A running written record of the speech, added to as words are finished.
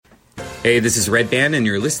Hey, this is Red Band, and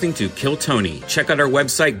you're listening to Kill Tony. Check out our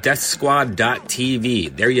website,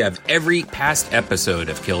 deathsquad.tv. There you have every past episode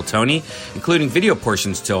of Kill Tony, including video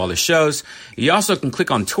portions to all the shows. You also can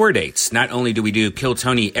click on tour dates. Not only do we do Kill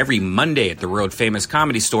Tony every Monday at the world-famous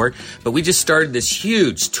Comedy Store, but we just started this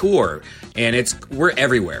huge tour, and we're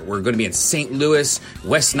everywhere. We're going to be in St. Louis,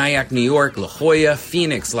 West Nyack, New York, La Jolla,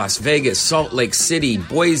 Phoenix, Las Vegas, Salt Lake City,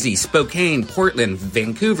 Boise, Spokane, Portland,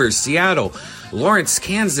 Vancouver, Seattle, Lawrence,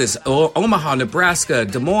 Kansas, Omaha, Nebraska,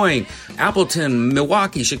 Des Moines, Appleton,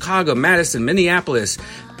 Milwaukee, Chicago, Madison, Minneapolis.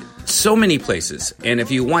 So many places. And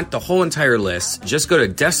if you want the whole entire list, just go to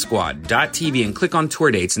deathsquad.tv and click on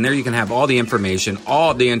tour dates. And there you can have all the information,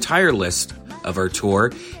 the entire list of our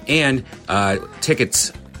tour, and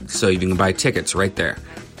tickets. So you can buy tickets right there.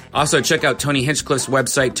 Also, check out Tony Hinchcliffe's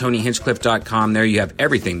website, TonyHinchcliffe.com. There you have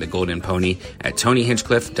everything The Golden Pony at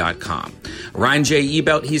TonyHinchcliffe.com. Ryan J.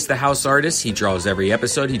 Ebelt, he's the house artist. He draws every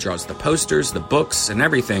episode. He draws the posters, the books, and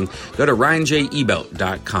everything. Go to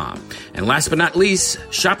RyanJEbelt.com. And last but not least,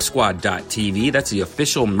 ShopSquad.tv. That's the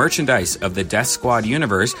official merchandise of the Death Squad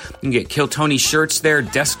universe. You can get Kill Tony shirts there,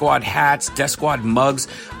 Death Squad hats, Death Squad mugs,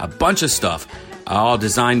 a bunch of stuff, all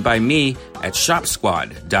designed by me at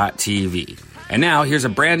ShopSquad.tv. And now, here's a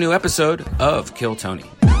brand new episode of Kill Tony.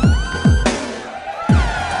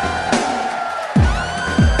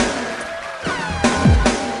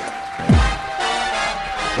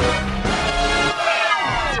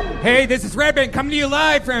 Hey, this is Redband coming to you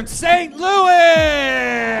live from St. Louis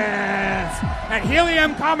at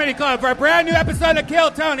Helium Comedy Club for a brand new episode of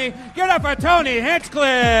Kill Tony. Get up for Tony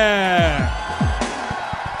Hinchcliffe.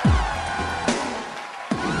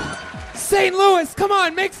 St. Louis, come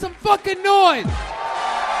on, make some fucking noise. Wowie,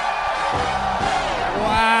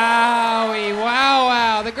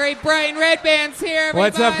 wow. The great Brighton Red Band's here, everybody.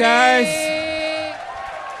 What's up, guys?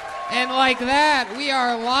 And like that, we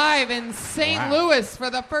are live in St. Louis for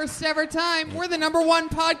the first ever time. We're the #1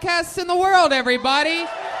 podcast in the world, everybody.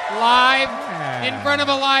 Live in front of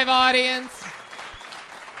a live audience.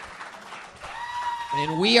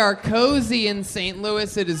 And we are cozy in St.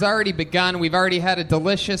 Louis. It has already begun. We've already had a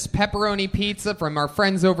delicious pepperoni pizza from our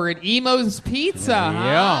friends over at Emo's Pizza.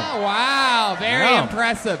 Yeah. Wow, very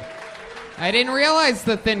impressive. I didn't realize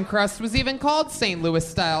the thin crust was even called St. Louis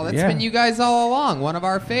style. That's been you guys all along, one of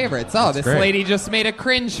our favorites. Oh, this lady just made a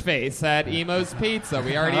cringe face at Emo's Pizza.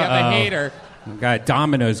 We already have a hater. We got a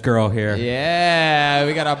Domino's girl here. Yeah,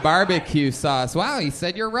 we got a barbecue sauce. Wow, you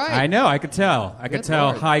said you're right. I know, I could tell. I could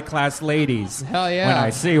tell high-class ladies Hell yeah. when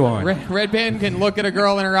I see one. Red Band can look at a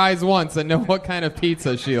girl in her eyes once and know what kind of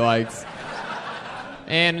pizza she likes.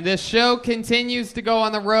 And this show continues to go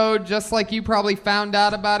on the road, just like you probably found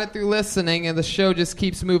out about it through listening, and the show just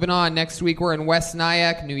keeps moving on. Next week we're in West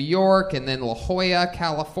Nyack, New York, and then La Jolla,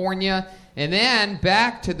 California. And then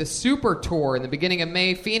back to the Super Tour in the beginning of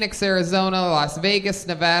May, Phoenix, Arizona, Las Vegas,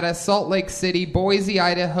 Nevada, Salt Lake City, Boise,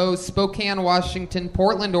 Idaho, Spokane, Washington,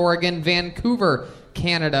 Portland, Oregon, Vancouver,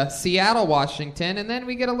 Canada, Seattle, Washington, and then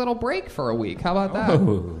we get a little break for a week. How about that?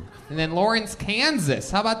 Oh. And then Lawrence, Kansas.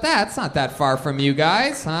 How about that? It's not that far from you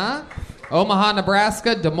guys, huh? Omaha,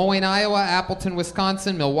 Nebraska, Des Moines, Iowa, Appleton,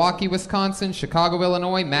 Wisconsin, Milwaukee, Wisconsin, Chicago,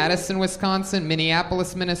 Illinois, Madison, Wisconsin,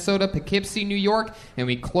 Minneapolis, Minnesota, Poughkeepsie, New York, and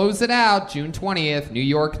we close it out June 20th, New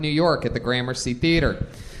York at the Gramercy Theater.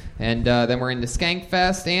 And then we're into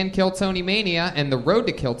Skankfest and Kill Tony Mania and the Road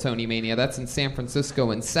to Kill Tony Mania. That's in San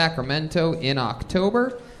Francisco and Sacramento in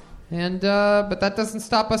October. And but that doesn't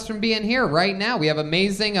stop us from being here right now. We have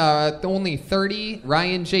amazing, only 30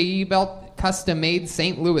 Ryan J. Ebelt custom-made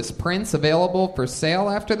St. Louis prints available for sale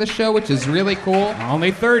after the show, which is really cool. Only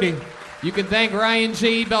 30. You can thank Ryan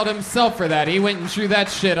J. Ebelt himself for that. He went and drew that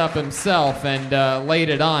shit up himself and laid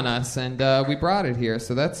it on us, and we brought it here,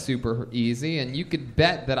 so that's super easy. And you could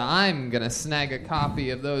bet that I'm going to snag a copy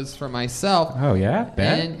of those for myself. Oh, yeah?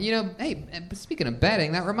 Bet? And, you know, hey, speaking of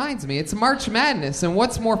betting, that reminds me, it's March Madness, and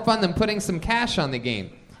what's more fun than putting some cash on the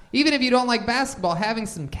game? Even if you don't like basketball, having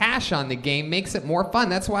some cash on the game makes it more fun.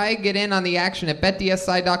 That's why I get in on the action at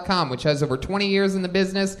BetDSI.com, which has over 20 years in the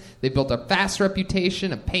business. They've built a fast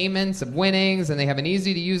reputation of payments, of winnings, and they have an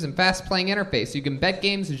easy-to-use and fast-playing interface. You can bet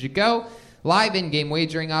games as you go, live in-game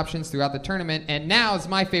wagering options throughout the tournament, and now is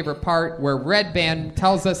my favorite part where Red Band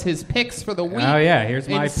tells us his picks for the week. Oh, yeah, here's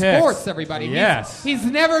my picks. In sports, everybody. Yes. He's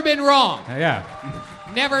never been wrong. Yeah.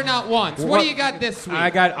 Never, not once. What do you got this week? I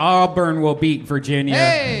got Auburn will beat Virginia.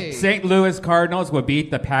 Hey! St. Louis Cardinals will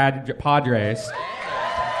beat the Padres.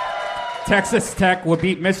 Texas Tech will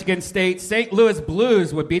beat Michigan State. St. Louis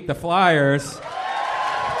Blues will beat the Flyers.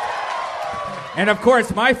 And, of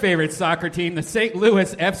course, my favorite soccer team, the St.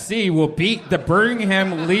 Louis FC, will beat the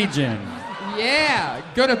Birmingham Legion. Yeah,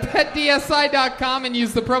 go to petdsi.com and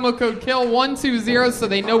use the promo code KILL120 so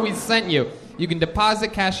they know we sent you. You can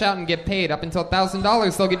deposit, cash out, and get paid. Up until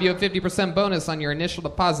 $1,000, they'll give you a 50% bonus on your initial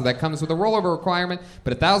deposit. That comes with a rollover requirement,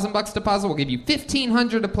 but $1,000 deposit will give you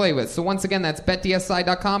 $1,500 to play with. So once again, that's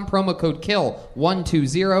betdsi.com, promo code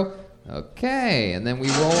KILL120. Okay, and then we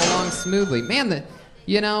roll along smoothly. Man,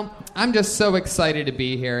 I'm just so excited to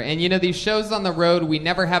be here. And, these shows on the road, we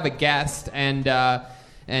never have a guest, but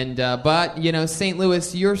St.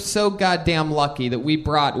 Louis, you're so goddamn lucky that we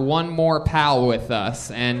brought one more pal with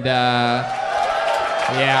us. And,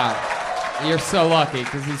 yeah, you're so lucky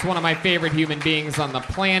because he's one of my favorite human beings on the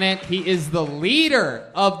planet. He is the leader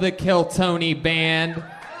of the Kill Tony band.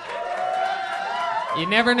 You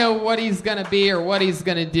never know what he's going to be or what he's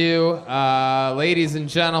going to do. Ladies and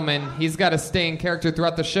gentlemen, he's got to stay in character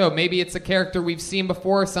throughout the show. Maybe it's a character we've seen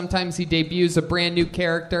before. Sometimes he debuts a brand new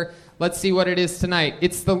character. Let's see what it is tonight.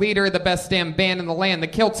 It's the leader of the best damn band in the land, the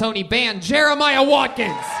Kill Tony band, Jeremiah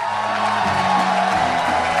Watkins.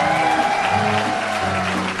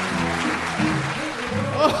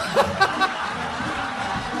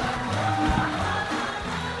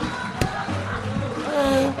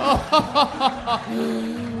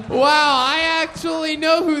 Wow, I actually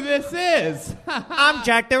know who this is. I'm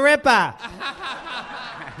Jack the Ripper.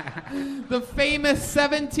 The famous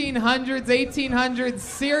 1700s, 1800s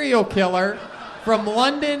serial killer from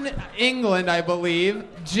London, England, I believe.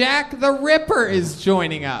 Jack the Ripper is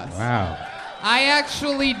joining us. Wow. I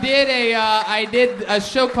actually did a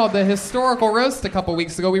show called The Historical Roast a couple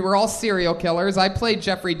weeks ago. We were all serial killers. I played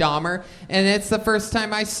Jeffrey Dahmer, and it's the first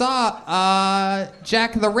time I saw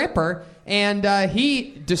Jack the Ripper, and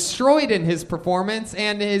he destroyed in his performance,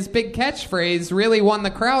 and his big catchphrase really won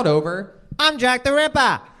the crowd over. I'm Jack the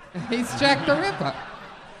Ripper. He's Jack the Ripper.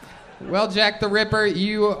 Well, Jack the Ripper,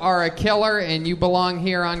 you are a killer, and you belong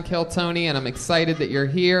here on Kill Tony, and I'm excited that you're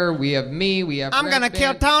here. We have I'm going to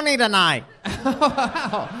kill Tony tonight.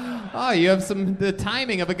 Wow. Oh, you have the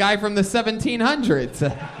timing of a guy from the 1700s.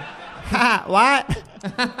 What?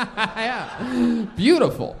 Yeah.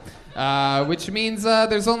 Beautiful. Which means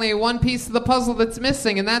there's only one piece of the puzzle that's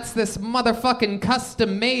missing, and that's this motherfucking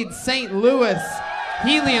custom-made St. Louis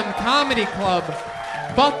Helium Comedy Club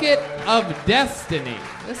Bucket of Destiny.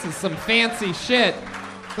 This is some fancy shit.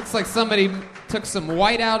 Looks like somebody took some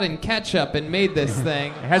whiteout and ketchup and made this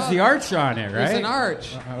thing. It has the arch on it, right? There's an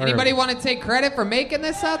arch. Anybody want to take credit for making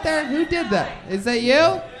this out there? Who did that? Is that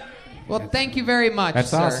you? Well, thank you very much,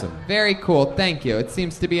 That's sir. awesome. Very cool. Thank you. It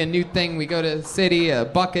seems to be a new thing. We go to the city, a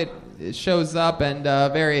bucket shows up, and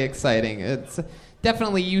very exciting. It's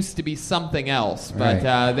definitely used to be something else,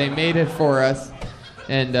 but they made it for us.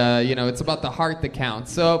 And, it's about the heart that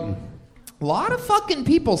counts. So, a lot of fucking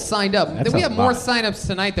people signed up. We have more sign-ups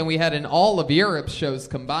tonight than we had in all of Europe's shows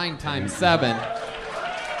combined times 7.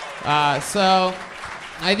 So,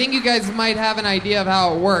 I think you guys might have an idea of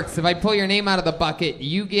how it works. If I pull your name out of the bucket,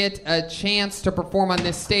 you get a chance to perform on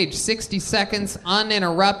this stage. 60 seconds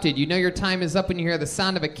uninterrupted. You know your time is up when you hear the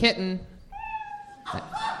sound of a kitten.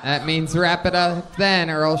 That means wrap it up then,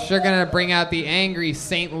 or else you're going to bring out the angry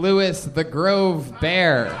St. Louis the Grove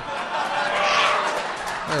Bear.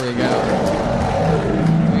 There we go.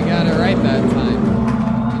 We got it right that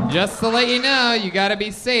time. Just to let you know, you got to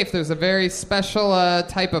be safe. There's a very special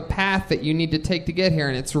type of path that you need to take to get here,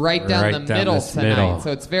 and it's right down the middle tonight.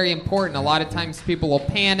 So it's very important. A lot of times people will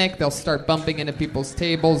panic. They'll start bumping into people's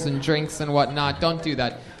tables and drinks and whatnot. Don't do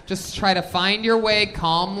that. Just try to find your way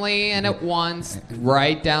calmly and at once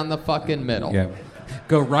right down the fucking middle. Yeah.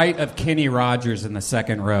 Go right of Kenny Rogers in the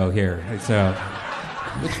second row here. So,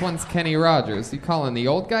 which one's Kenny Rogers? You calling the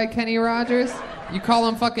old guy Kenny Rogers? You call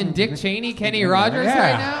him fucking Dick Cheney Kenny Rogers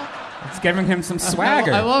right now? It's giving him some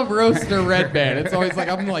swagger. I love Roaster Red Band. It's always like,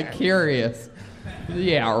 I'm like curious.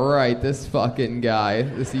 Yeah, right, this fucking guy,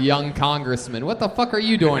 this young congressman. What the fuck are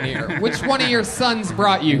you doing here? Which one of your sons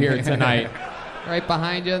brought you here tonight? Right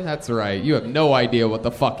behind you? That's right. You have no idea what the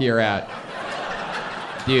fuck you're at.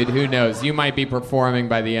 Dude, who knows? You might be performing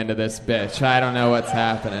by the end of this bitch. I don't know what's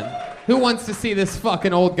happening. Who wants to see this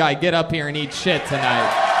fucking old guy get up here and eat shit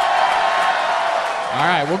tonight? All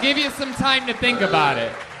right, we'll give you some time to think about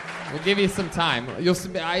it. We'll give you some time.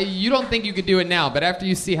 You don't think you could do it now, but after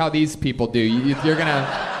you see how these people do, you're gonna...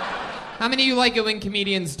 How many of you like it when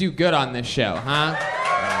comedians do good on this show, huh?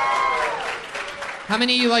 How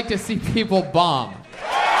many of you like to see people bomb?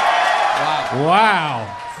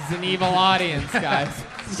 Wow. This is an evil audience, guys.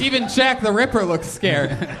 Even Jack the Ripper looks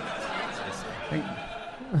scared.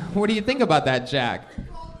 What do you think about that, Jack?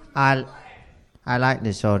 I like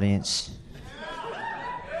this audience.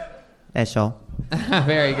 That's all.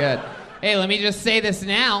 Very good. Hey, let me just say this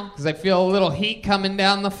now, because I feel a little heat coming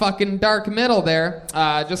down the fucking dark middle there.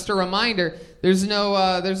 Just a reminder, there's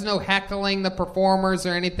no heckling the performers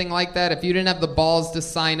or anything like that. If you didn't have the balls to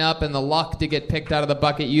sign up and the luck to get picked out of the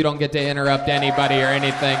bucket, you don't get to interrupt anybody or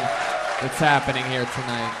anything that's happening here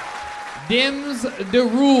tonight. Dims the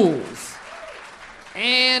rules.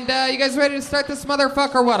 And you guys ready to start this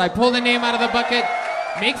motherfucker or what? I pulled a name out of the bucket.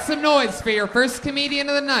 Make some noise for your first comedian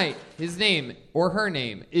of the night. His name, or her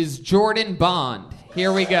name, is Jordan Bond.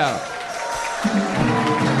 Here we go.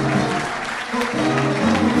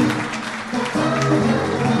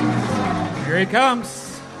 Here he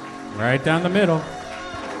comes. Right down the middle.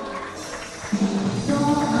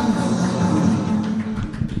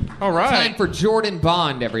 All right. Time for Jordan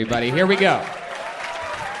Bond, everybody. Here we go.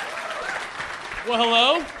 Well,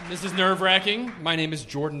 hello. This is nerve-wracking. My name is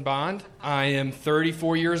Jordan Bond. I am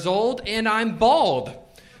 34 years old, and I'm bald.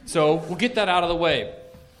 So we'll get that out of the way.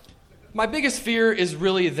 My biggest fear is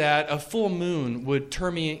really that a full moon would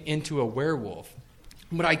turn me into a werewolf,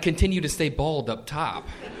 but I continue to stay bald up top.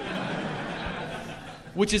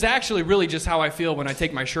 Which is actually really just how I feel when I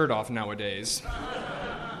take my shirt off nowadays.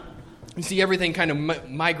 You see, everything kind of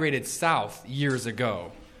migrated south years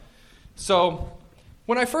ago. So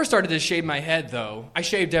when I first started to shave my head, though, I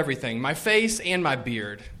shaved everything, my face and my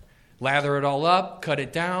beard. Lather it all up, cut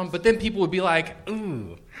it down, but then people would be like,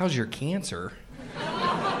 ooh, how's your cancer?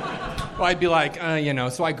 Well, I'd be like,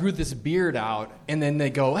 so I grew this beard out, and then they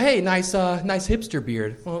go, hey, nice hipster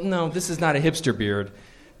beard. Well, no, this is not a hipster beard.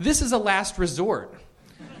 This is a last resort.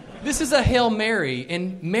 This is a Hail Mary,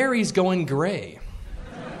 and Mary's going gray.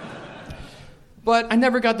 But I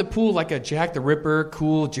never got to pull like a Jack the Ripper,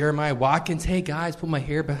 cool Jeremiah Watkins, hey guys, put my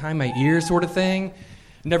hair behind my ears sort of thing.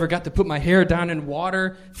 Never got to put my hair down in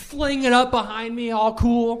water, fling it up behind me, all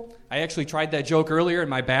cool. I actually tried that joke earlier in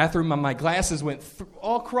my bathroom, and my glasses went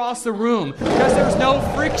all across the room because there was no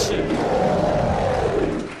friction.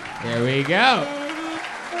 Here we go.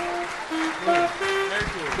 Very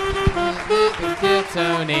cool.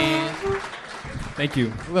 Tony. Thank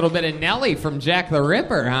you. A little bit of Nelly from Jack the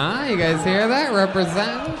Ripper, huh? You guys hear that?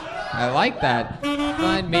 Represent? I like that.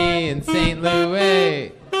 Find me in St.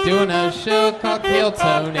 Louis doing a show called Kill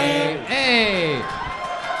Tony. Hey!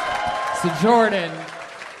 So Jordan.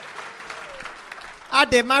 I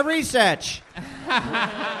did my research.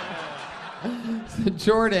 So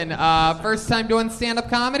Jordan, first time doing stand-up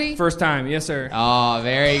comedy? First time, yes, sir. Oh,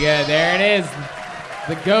 very good. There it is.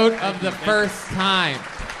 The goat of the first time.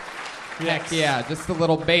 Yes. Heck yeah, just a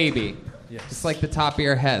little baby. Yes. Just like the top of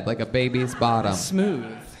your head, like a baby's bottom. Smooth.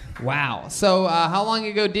 Wow. So how long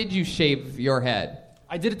ago did you shave your head?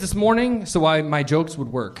 I did it this morning so my jokes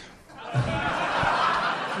would work.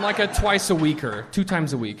 Like a twice a week or 2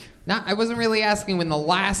 times a week. No, I wasn't really asking when the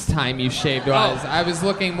last time you shaved was. Oh. I was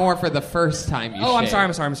looking more for the first time you shaved. Oh,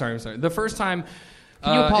 I'm sorry. The first time...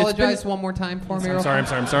 Can you apologize one more time for me? I'm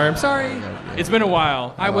sorry. It's been a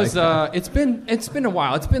while. It's been a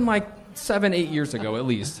while. It's been like 7-8 years ago at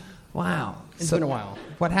least. Wow. It's been a while.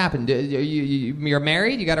 What happened? You're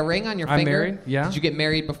married? You got a ring on your I'm finger? married, yeah. Did you get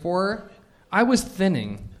married before? I was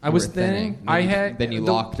thinning. You were thinning. Then you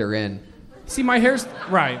locked her in. See, my hair's...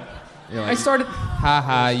 Right. You're like, I started...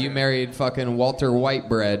 Haha, you married fucking Walter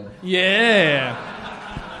Whitebread. Yeah.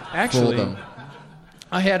 Fooled Actually, him.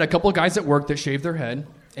 I had a couple of guys at work that shaved their head,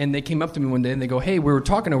 and they came up to me one day and they go, hey, we were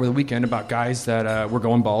talking over the weekend about guys that were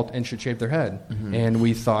going bald and should shave their head. Mm-hmm. And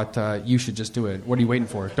we thought, you should just do it. What are you waiting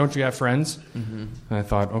for? Don't you have friends? Mm-hmm. And I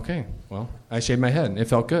thought, okay, well, I shaved my head. It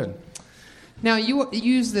felt good. Now, you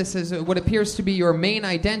use this as what appears to be your main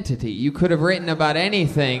identity. You could have written about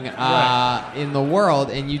anything in the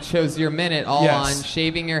world, and you chose your minute all Yes. on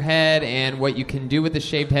shaving your head and what you can do with a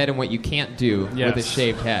shaved head and what you can't do Yes. with a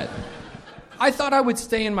shaved head. I thought I would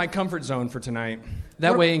stay in my comfort zone for tonight.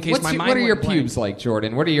 That way, in case my mind What are your went blank. pubes like,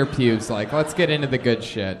 Jordan? What are your pubes like? Let's get into the good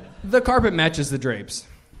shit. The carpet matches the drapes.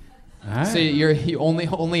 So you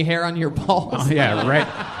only hair on your balls? Oh, yeah,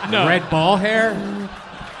 red ball hair.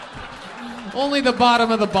 Only the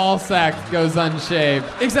bottom of the ball sack goes unshaved.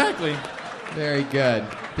 Exactly. Very good.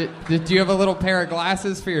 Do you have a little pair of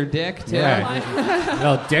glasses for your dick, too? Yeah.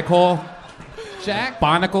 Little dick hole. Jack?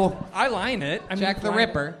 Barnacle. I line it. Jack the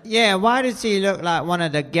Ripper. Yeah, why does he look like one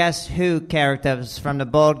of the Guess Who characters from the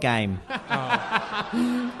board game? I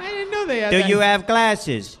didn't know they had Do that. you have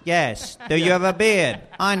glasses? Yes. Do you have a beard?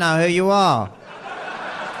 I know who you are.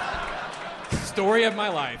 Story of my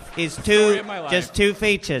life. It's Story of my life. just 2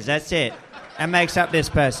 features. That's it. That makes up this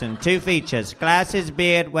person. 2 features. Glasses,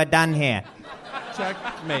 beard, we're done here.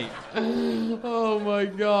 Checkmate. Oh, my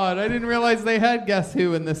God. I didn't realize they had Guess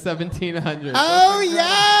Who in the 1700s. Oh,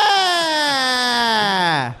 yeah!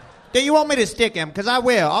 Do you want me to stick him? Because I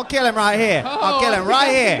will. I'll kill him right here. I'll kill him right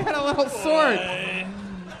He here. got a little sword.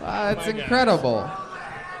 Wow, that's incredible.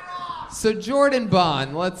 So Jordan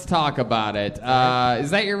Bond, let's talk about it.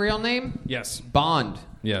 Is that your real name? Yes. Bond.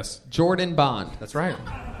 Yes. Jordan Bond. That's right.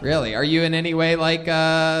 Really? Are you in any way like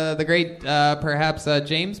the great, perhaps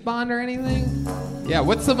James Bond or anything? Yeah.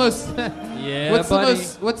 What's the most? Yeah, buddy.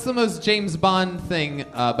 What's the most James Bond thing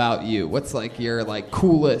about you? What's like your like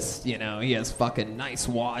coolest? You know, he has fucking nice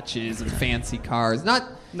watches and fancy cars. Not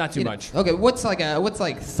too you know- much. Okay. What's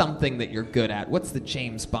like something that you're good at? What's the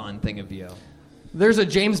James Bond thing of you? There's a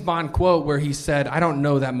James Bond quote where he said, "I don't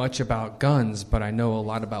know that much about guns, but I know a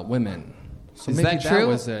lot about women." So Is maybe that true?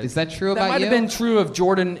 was it. Is that true That about might you? have been true of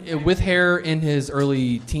Jordan with hair in his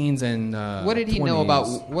early teens and What did he 20s. know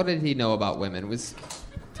about? What did he know about women?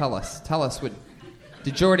 Tell us. What?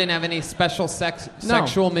 Did Jordan have any special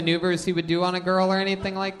sexual maneuvers he would do on a girl or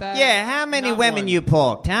anything like that? Yeah, how many Not women one. you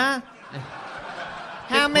porked, huh?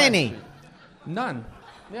 How many? None.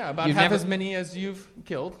 Yeah, about You've half never- as many as you've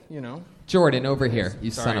killed, you know. Jordan, over here, you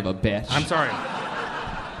Sorry. son of a bitch. I'm sorry.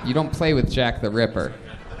 You don't play with Jack the Ripper.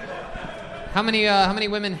 How many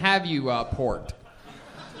women have you porked?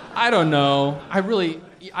 I don't know. I've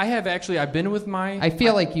been with my... I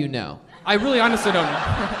feel like you know. I really honestly don't know.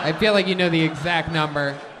 I feel like you know the exact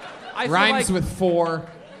number. I feel Rhymes like- with 4,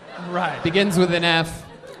 Right. begins with an F.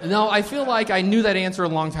 No, I feel like I knew that answer a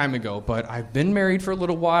long time ago, but I've been married for a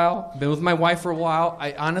little while, been with my wife for a while.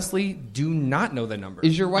 I honestly do not know the number.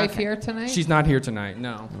 Is your wife here tonight? She's not here tonight,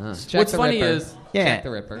 no. Jack What's the funny Ripper. is... Yeah. Jack the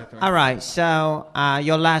Ripper. All right, so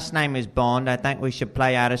your last name is Bond. I think we should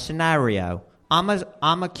play out a scenario. I'm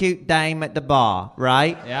a cute dame at the bar,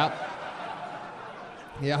 right?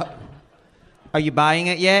 Yep. Are you buying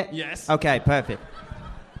it yet? Yes. Okay, perfect.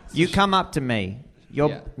 You come up to me. You're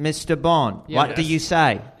Yeah. Mr. Bond. Yeah. What do you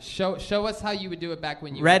say? Show us how you would do it back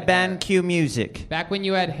when you Red had band, hair. cue music. Back when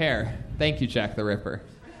you had hair. Thank you, Jack the Ripper.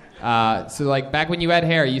 So, like, back when you had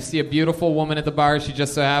hair, you see a beautiful woman at the bar. She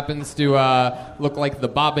just so happens to look like the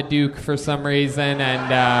Babadook for some reason,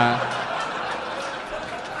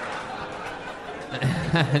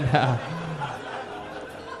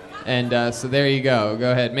 and so there you go.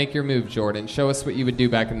 Go ahead, make your move, Jordan. Show us what you would do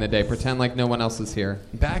back in the day. Pretend like no one else is here.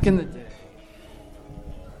 Back in the day.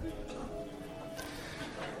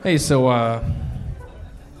 Hey, so,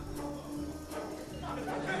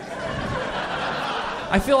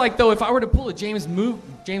 I feel like, though, if I were to pull a James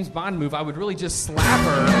Bond move, I would really just slap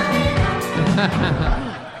her.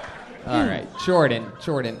 All right,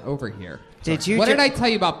 Jordan, over here. Did you What ju- did I tell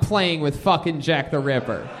you about playing with fucking Jack the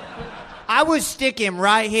Ripper? I would stick him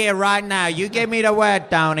right here, right now. You give me the word,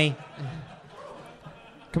 Tony.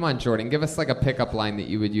 Come on, Jordan. Give us like a pickup line that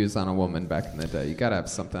you would use on a woman back in the day. You gotta have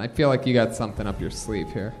something. I feel like you got something up your sleeve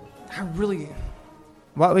here. I really...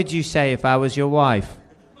 What would you say if I was your wife?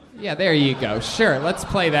 Yeah, there you go. Sure, let's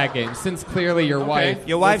play that game. Since clearly your wife.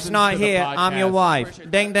 Your wife's listens not to the here. I'm your podcast. wife. Appreciate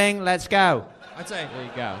that. Ding, ding, let's go. I'd say... There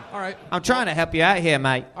you go. All right. I'm trying to help you out here,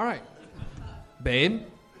 mate. All right. Babe,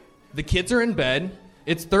 the kids are in bed.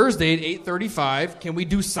 It's Thursday at 8:35. Can we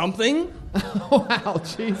do something? Wow,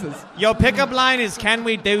 Jesus. Your pickup line is, can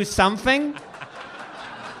we do something?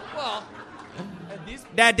 Well,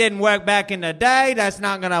 That didn't work back in the day. That's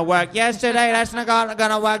not going to work yesterday. That's not going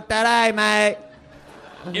to work today, mate.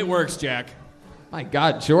 it works, Jack. My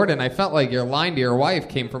God, Jordan, I felt like your line to your wife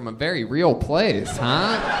came from a very real place,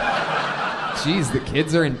 huh? Jeez, the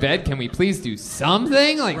kids are in bed. Can we please do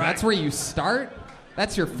something? Like, that's where you start?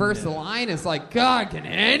 That's your first line? It's like, God, can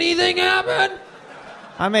anything happen?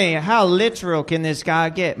 I mean, how literal can this guy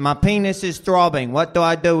get? My penis is throbbing. What do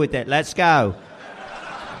I do with it? Let's go.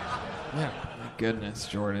 My goodness,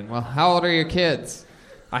 Jordan. Well, how old are your kids?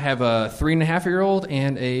 I have a 3.5-year-old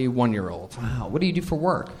and a 1-year-old. Wow, what do you do for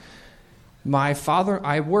work? My father,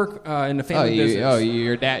 I work in the family business.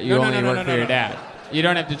 Your dad. You No, no, only no, no, work no, for your no. dad. You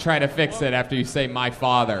don't have to try to fix it after you say my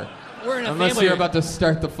father. We're in a Unless family. you're about to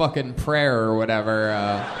start the fucking prayer or whatever.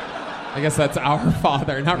 I guess that's our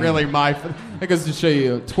father, not really my. That goes to show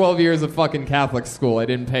you, 12 years of fucking Catholic school. I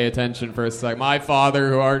didn't pay attention for a sec. My father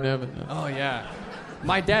who art in heaven. Oh, yeah.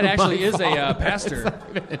 My dad actually is a pastor. That's not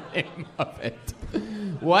even the name of it.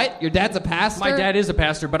 What? Your dad's a pastor? My dad is a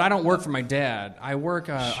pastor, but I don't work for my dad. I work...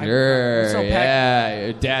 Sure, so yeah.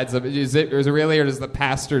 Your dad's a... Is it really, or does the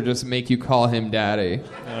pastor just make you call him daddy?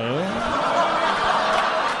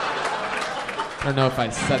 I don't know if I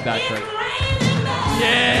said that correctly.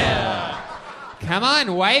 Yeah! Come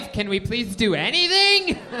on, wife. Can we please do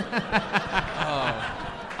anything?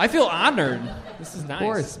 I feel honored. This is nice. Of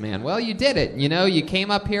course, man. Well, you did it. You know, you came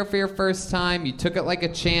up here for your first time. You took it like a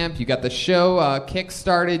champ. You got the show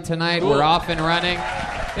kick-started tonight. We're off and running.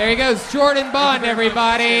 There he goes, Jordan Bond,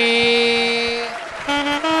 everybody.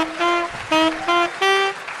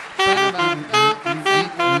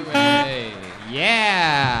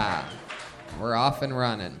 Yeah. We're off and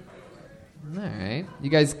running. All right. You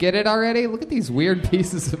guys get it already? Look at these weird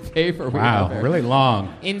pieces of paper we have Wow, there. really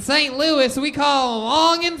long. In St. Louis, we call them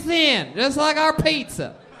long and thin, just like our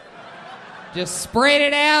pizza. Just spread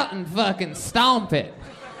it out and fucking stomp it.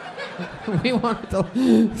 We want it to...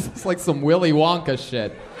 It's like some Willy Wonka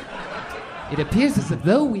shit. It appears as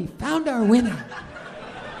though we found our winner.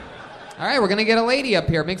 All right, we're going to get a lady up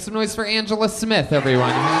here. Make some noise for Angela Smith,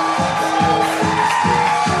 everyone.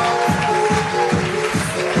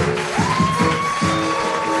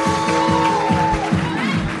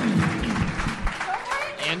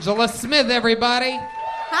 Angela Smith, everybody.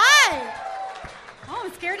 Hi. Oh,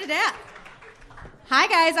 I'm scared to death. Hi,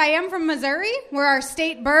 guys. I am from Missouri, where our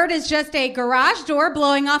state bird is just a garage door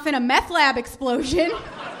blowing off in a meth lab explosion.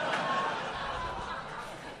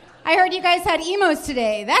 I heard you guys had emos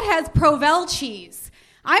today. That has Provel cheese.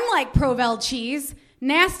 I'm like Provel cheese,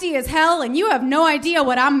 nasty as hell, and you have no idea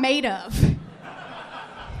what I'm made of.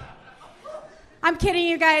 I'm kidding,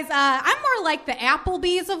 you guys. I'm more like the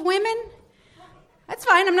Applebee's of women. That's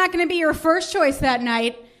fine. I'm not going to be your first choice that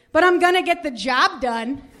night, but I'm going to get the job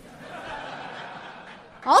done.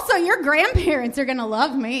 Also, your grandparents are going to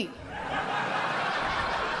love me.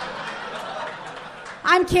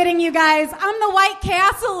 I'm kidding, you guys. I'm the White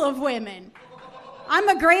Castle of women. I'm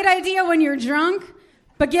a great idea when you're drunk,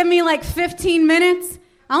 but give me like 15 minutes,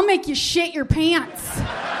 I'll make you shit your pants.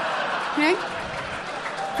 Okay?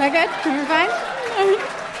 Is that good? Everybody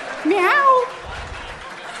fine? Meow.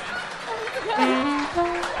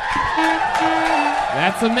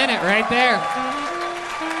 That's a minute right there.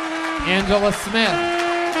 Angela Smith.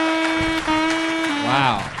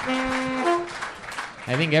 Wow.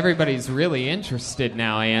 I think everybody's really interested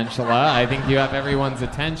now, Angela. I think you have everyone's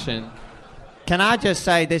attention. Can I just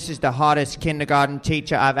say this is the hottest kindergarten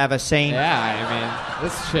teacher I've ever seen? Yeah, I mean,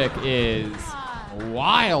 this chick is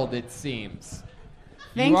wild, it seems.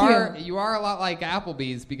 Thank you. You are a lot like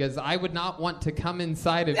Applebee's because I would not want to come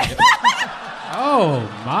inside of you. Oh,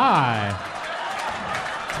 my.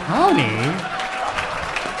 Tony?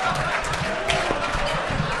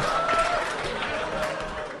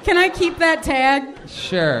 Can I keep that tag?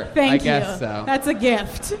 Sure. Thank I you. guess so. That's a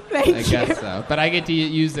gift. Thank you. I guess so. But I get to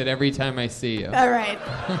use it every time I see you. All right.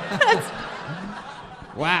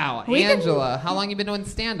 Wow. We can- Angela, how long you been doing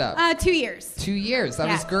stand-up? 2 years. 2 years. That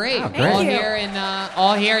Yeah. was great. Oh, great. All Thank you.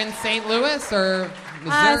 all here in St. Louis or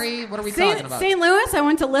Missouri? What are we talking about? St. Louis. I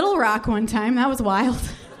went to Little Rock one time. That was wild.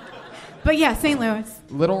 But yeah, St. Louis,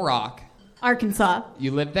 Little Rock. Arkansas.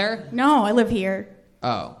 You live there? No, I live here.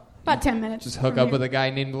 Oh. About 10 minutes. Just hook from up here. with a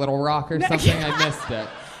guy named Little Rock or something? I missed it.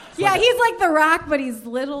 Yeah, he's like The Rock, but he's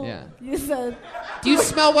little. Yeah. He's a... Do you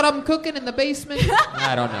smell what I'm cooking in the basement?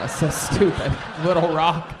 I don't know. So stupid. Little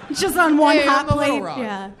Rock. Just on one Hey, hot I'm the Little plate. Rock.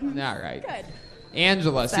 Yeah. All right. Good.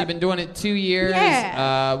 Angela, so you've been doing it 2 years.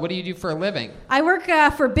 Yeah. What do you do for a living? I work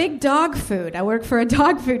for Big Dog Food. I work for a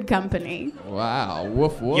dog food company. Wow.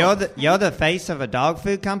 Woof, woof. You're the face of a dog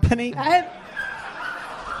food company?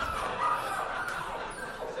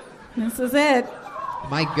 This is it.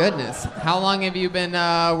 My goodness. How long have you been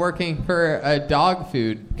working for a dog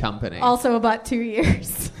food company? Also about 2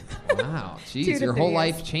 years. Wow. 2 Jeez, to your 3 whole years.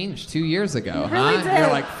 life changed 2 years ago, It really huh? did. You're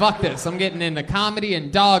like, fuck this. I'm getting into comedy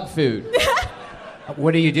and dog food.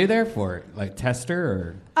 What do you do there for? Like tester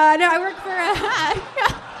or? No, I work for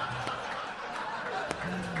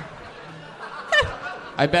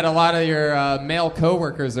I bet a lot of your male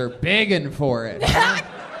coworkers are begging for it. Huh?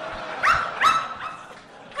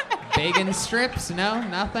 Bacon strips? No?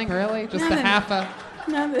 Nothing? Really? Just Nothing. a half a...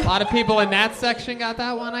 Nothing. A lot of people in that section got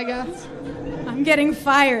that one, I guess? I'm getting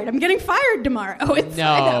fired. I'm getting fired tomorrow. It's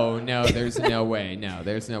No, there's no way. No,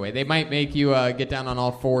 there's no way. They might make you get down on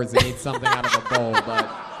all fours and eat something out of a bowl, but...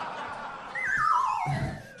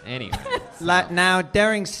 Anyway. Like now,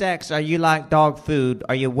 during sex, are you like dog food?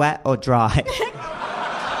 Are you wet or dry?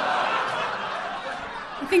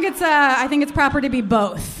 I think it's proper to be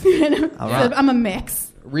both. All right. I'm a mix.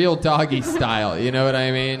 Real doggy style, you know what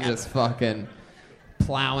I mean? Just fucking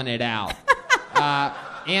plowing it out.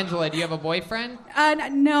 Angela, do you have a boyfriend?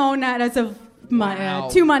 No, not as of Wow.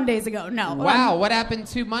 2 Mondays ago. No. Wow, what happened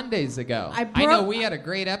 2 Mondays ago? I know broke- we had a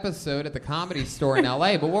great episode at the Comedy Store in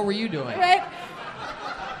LA, but what were you doing? Right.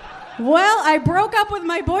 Well, I broke up with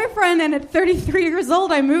my boyfriend, and at 33 years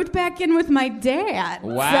old, I moved back in with my dad.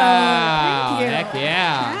 Wow, So, thank you. heck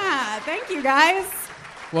yeah. Yeah, thank you, guys.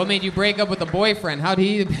 What made you break up with a boyfriend? How'd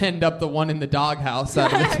he end up the one in the doghouse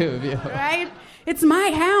out of the two of you? Right? It's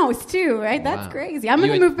my house, too, right? That's Wow. crazy. I'm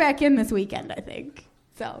going to move back in this weekend, I think.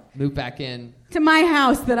 So Move back in. to my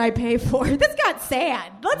house that I pay for. This got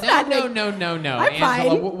sad. Let's not No. I'm Angela,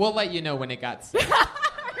 fine. we'll let you know when it got sad.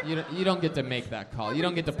 You don't get to make that call. You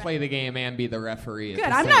don't get to play the game and be the referee at Good,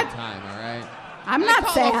 the I'm same not- time, all right? I'm not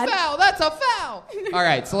Call sad. a foul. That's a foul. All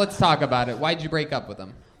right, so let's talk about it. Why'd you break up with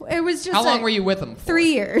him? It was just How long were you with him for? 3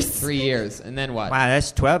 years. 3 years. And then what? Wow,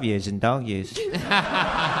 that's 12 years in dog years.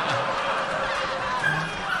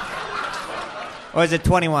 Or is it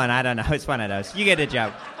 21? I don't know. It's one of those. You get the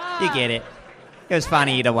joke. You get it. It was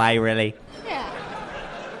funny either way, really. Yeah.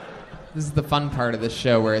 This is the fun part of the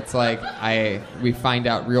show where it's like we find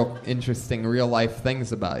out real interesting real life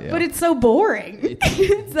things about you. But it's so boring.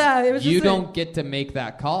 It was You just don't get to make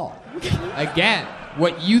that call. Again,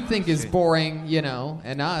 what you think is boring,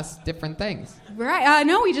 and us, different things. Right.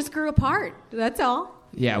 No, we just grew apart. That's all.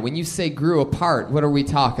 Yeah, when you say grew apart, what are we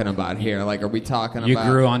talking about here? Like, are we talking You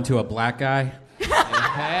about... grew onto a black guy? Hey,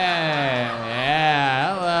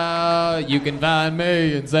 yeah, hello. You can find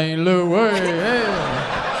me in St. Louis. Hey.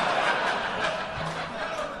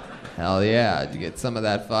 Hell yeah. Did you get some of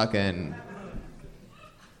that fucking...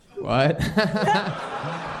 What?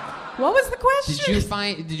 What was the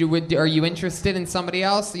question? Are you interested in somebody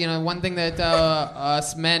else? One thing that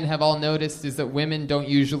us men have all noticed is that women don't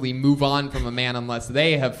usually move on from a man unless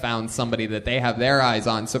they have found somebody that they have their eyes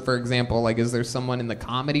on. So, for example, like, is there someone in the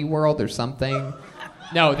comedy world or something?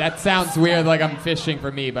 No, that sounds weird, like I'm fishing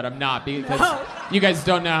for me, but I'm not, because you guys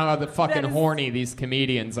don't know how the fucking horny these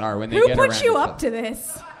comedians are when they Who get put around you each up other. to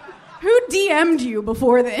this? Who DM'd you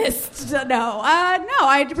before this? No,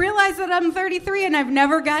 I realized that I'm 33 and I've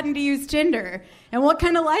never gotten to use Tinder. And what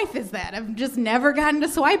kind of life is that? I've just never gotten to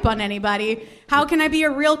swipe on anybody. How can I be a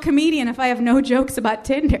real comedian if I have no jokes about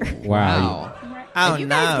Tinder? Wow. Oh, you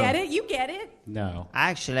no. guys get it? You get it? No.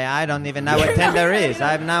 Actually, I don't even know what Tinder is.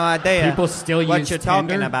 I have no idea. People still what use you're Tinder?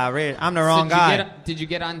 talking about. Really, I'm the So wrong guy. Did you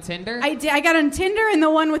get on Tinder? I did. I got on Tinder and the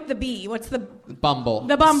one with the B. What's the... Bumble.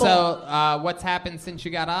 The Bumble. So, what's happened since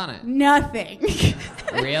you got on it? Nothing.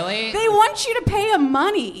 Really? They want you to pay them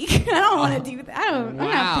money. I don't want to do that. I'm Wow.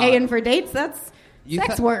 not paying for dates. That's sex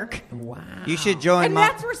thought- work. Wow. You should join And my.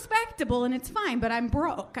 that's respectable and it's fine, but I'm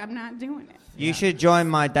broke. I'm not doing it. You should join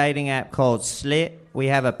my dating app called Slit. We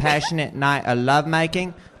have a passionate night of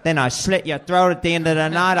lovemaking. Then I slit your throat at the end of the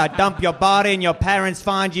night. I dump your body, and your parents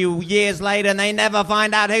find you years later, and they never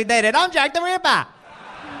find out who did it. I'm Jack the Ripper.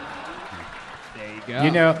 There you go.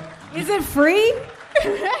 You know, Is it free?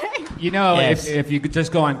 Yes. if you could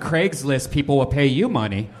just go on Craigslist, people will pay you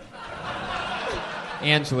money.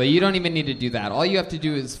 Angela, you don't even need to do that. All you have to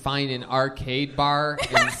do is find an arcade bar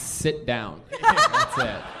and sit down. That's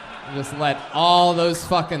it. Just let all those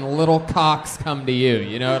fucking little cocks come to you.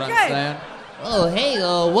 You know what I'm Okay. saying? Oh, hey,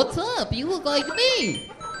 what's up? You look like me.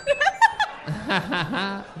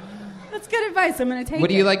 That's good advice. I'm going to take it. What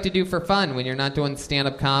do you like to do for fun when you're not doing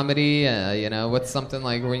stand-up comedy? What's something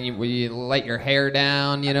like when you let your hair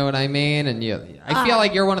down? You know what I mean? And I feel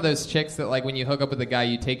like you're one of those chicks that, like, when you hook up with a guy,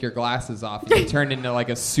 you take your glasses off and you turn into like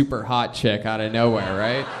a super hot chick out of nowhere,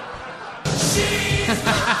 right?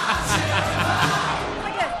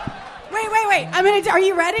 Wait. Are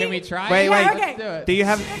you ready? Can we try? Wait, it? wait. Let's Okay. do it. Do you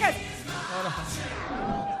have? Okay.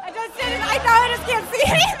 I just can't see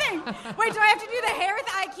anything. Wait, do I have to do the hair?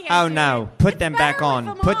 I can't. Oh, do no. it. Put It's them better back with on.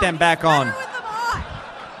 them Put them back It's on. better with them on.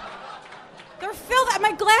 They're filthy.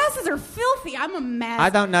 My glasses are filthy. I'm a mess. I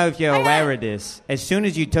don't know if you're I got- aware of this. As soon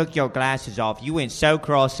as you took your glasses off, you went so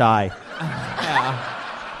cross-eyed.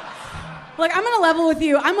 Look, I'm gonna level with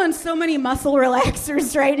you. I'm on so many muscle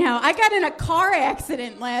relaxers right now. I got in a car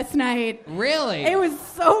accident last night. Really? It was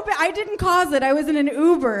so bad. I didn't cause it. I was in an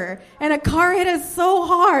Uber, and a car hit us so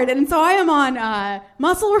hard. And so I am on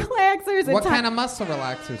muscle relaxers. And What kind of muscle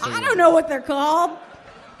relaxers are you I don't know what they're called.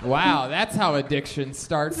 Wow, that's how addiction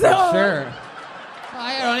starts So- for sure.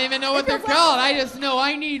 I don't even know what they're called. I just know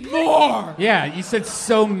I need more. Yeah, you said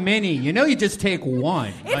so many. You know, you just take one.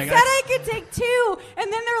 It said I could take 2,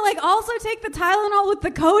 and then they're like, also take the Tylenol with the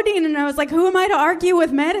codeine. And I was like, who am I to argue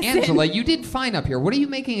with medicine? Angela, you did fine up here. What are you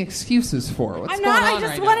making excuses for? What's I'm going not. on I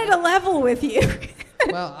just right wanted now? to level with you.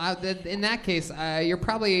 Well, in that case, you're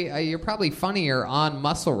probably funnier on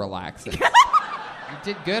muscle relaxing. You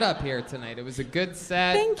did good up here tonight. It was a good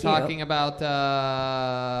set. Thank you. Talking about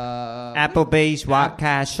Applebee's, White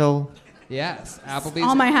Castle. yes, Applebee's.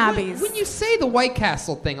 All my hobbies. When you say the White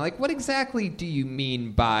Castle thing, like, what exactly do you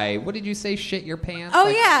mean by? What did you say? Shit your pants? Oh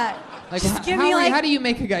Like- yeah. Like, Just give how, me like. how do you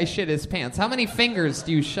make a guy shit his pants? How many fingers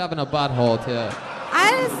do you shove in a butthole to?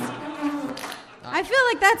 I just. I feel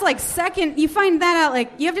like that's like second. You find that out,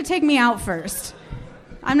 like, you have to take me out first.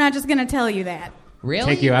 I'm not just going to tell you that.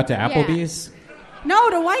 Really? Take you out to Applebee's?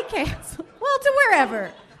 No, to White Castle. Well, to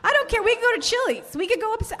wherever. I don't care. We could go to Chili's. We could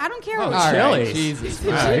go up. I don't care. Oh, All right, Chili's. Jesus.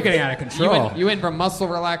 Wow, you're getting out of control. You went from muscle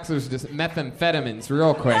relaxers to methamphetamines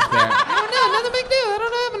real quick there. No, nothing big deal. I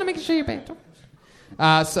don't know. I'm going to make sure you're paid.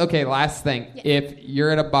 So, okay, last thing. Yeah. If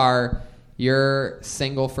you're at a bar, you're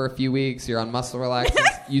single for a few weeks, you're on muscle relaxers,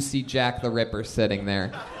 you see Jack the Ripper sitting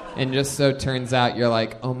there. And just so turns out you're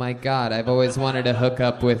like, oh my God, I've always wanted to hook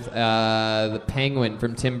up with the Penguin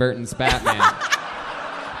from Tim Burton's Batman.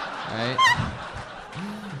 Right?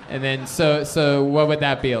 And then, so what would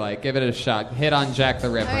that be like? Give it a shot. Hit on Jack the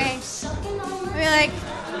Ripper. Okay. I'll be like,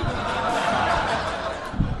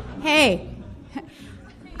 hey,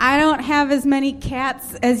 I don't have as many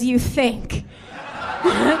cats as you think.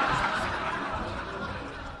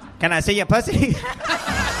 Can I see your pussy?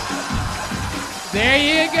 There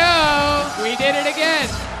you go. We did it again.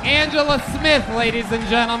 Angela Smith, ladies and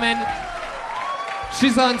gentlemen.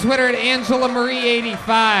 She's on Twitter at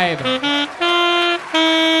AngelaMarie85.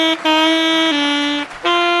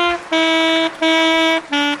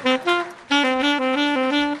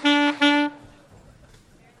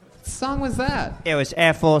 What song was that? It was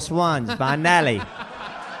Air Force Ones by Nelly.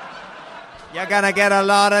 You're gonna get a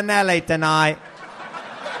lot of Nelly tonight.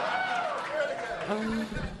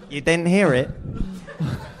 You didn't hear it?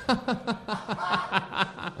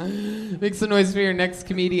 Make some noise for your next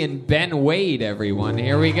comedian, Ben Wade, everyone.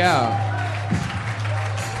 Here we go.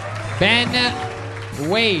 Ben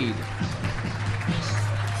Wade.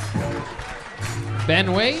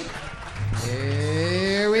 Ben Wade?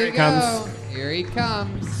 Here we go. Here he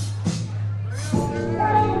comes.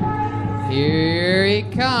 Here he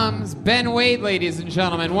comes. Ben Wade, ladies and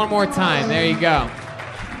gentlemen. One more time. There you go.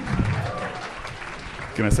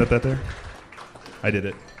 Can I set that there? I did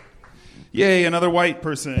it. Yay, another white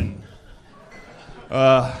person.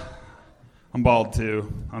 I'm bald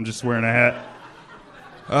too. I'm just wearing a hat.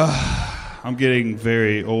 I'm getting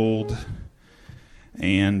very old.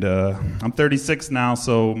 And I'm 36 now,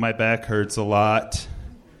 so my back hurts a lot.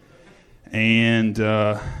 And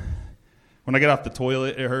when I get off the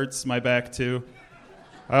toilet, it hurts my back too.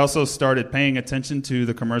 I also started paying attention to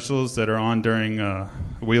the commercials that are on during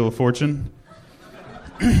Wheel of Fortune.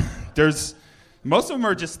 Most of them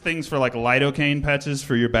are just things for like lidocaine patches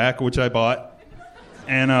for your back, which I bought,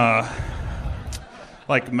 and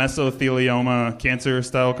like mesothelioma cancer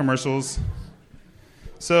style commercials.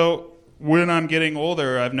 So when I'm getting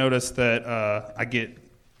older, I've noticed that I get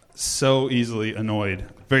so easily annoyed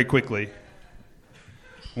very quickly.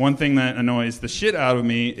 One thing that annoys the shit out of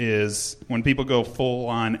me is when people go full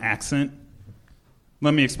on accent.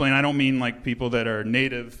 Let me explain. I don't mean like people that are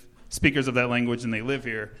native speakers of that language and they live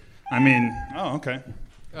here. I mean, oh, okay.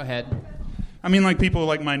 Go ahead. I mean, like people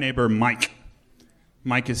like my neighbor Mike.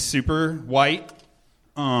 Mike is super white.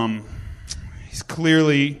 He's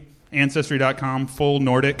clearly Ancestry.com, full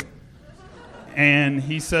Nordic. And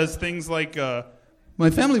he says things like, my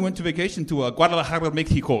family went to vacation to Guadalajara,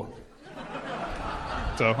 Mexico.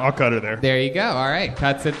 So I'll cut her there. There you go. All right.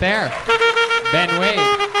 Cuts it there. Ben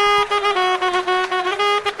Wade.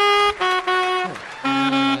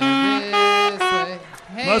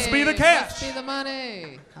 Must be the cash. Must be the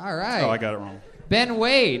money. All right. Oh, I got it wrong. Ben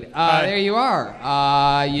Wade, Hi. there you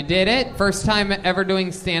are. You did it. First time ever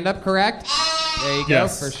doing stand-up, correct? There you go,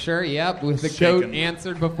 Yes. for sure. Yep, with the Shaken. goat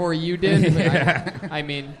answered before you did. I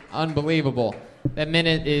mean, unbelievable. That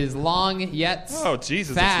minute is long yet Oh,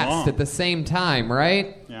 Jesus, it's fast long. at the same time,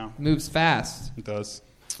 right? Yeah. Moves fast. It does.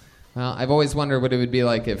 Well, I've always wondered what it would be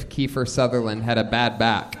like if Kiefer Sutherland had a bad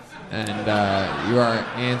back. And you are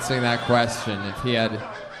answering that question. If he had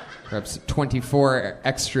perhaps 24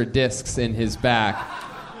 extra discs in his back.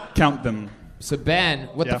 Count them. So, Ben,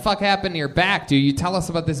 what Yeah. the fuck happened to your back, dude? You tell us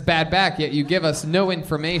about this bad back, yet you give us no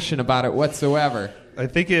information about it whatsoever. I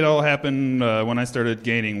think it all happened when I started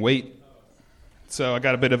gaining weight. So I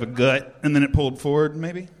got a bit of a gut, and then it pulled forward,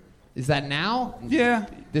 maybe. Is that now? Yeah.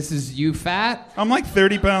 This is you fat? I'm like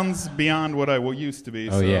 30 pounds beyond what I used to be.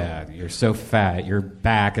 Oh, so. yeah. You're so fat. Your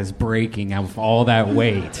back is breaking out of all that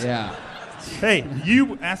weight. Yeah. Hey,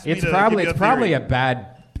 you asked me It's to probably give you a probably theory. a bad,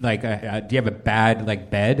 like, do you have a bad, like,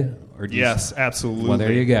 bed? Or do you Yes, absolutely. Well,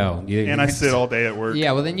 there you go. And I sit all day at work.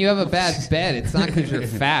 Yeah, well, then you have a bad bed. It's not because you're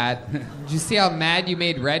fat. Did you see how mad you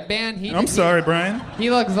made Red Band? I'm sorry, Brian. He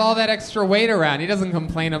lugs all that extra weight around. He doesn't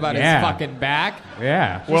complain about Yeah. his fucking back.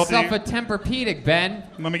 Yeah. Well, Yourself a Tempur-Pedic, Ben.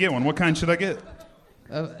 let me get one. What kind should I get?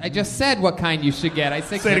 I just said what kind you should get. I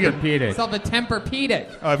said Say it again. Tempur-Pedic. yourself a Tempur-Pedic.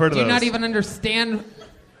 Oh, I've heard of Do you not those. even understand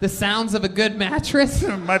The sounds of a good mattress?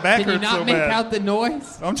 My back Can you hurts not so make bad. out the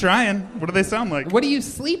noise? I'm trying. What do they sound like? What do you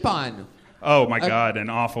sleep on? Oh my God, an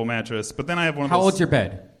awful mattress. But then I have one of How those. old's your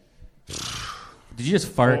bed? Did you just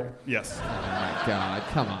fart? Oh, yes. Oh my God,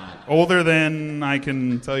 come on. Older than I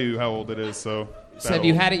can tell you how old it is. So. So have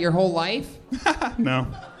you had it your whole life? No.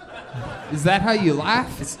 Is that how you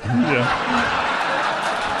laugh? Yeah.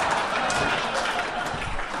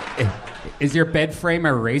 Is your bed frame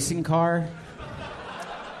a racing car?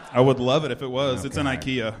 I would love it if it was. It's an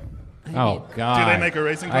IKEA. Oh, God. Do they make a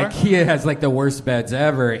racing car? IKEA has like the worst beds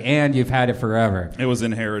ever, and you've had it forever. It was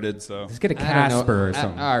inherited, so. Let's get a I don't know. Casper or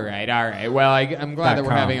something. All right. Well, I'm glad that we're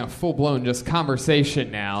 .com. having a full-blown just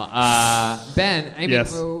conversation now. Ben, I mean,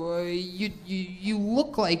 Yes. you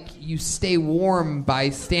look like you stay warm by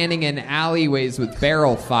standing in alleyways with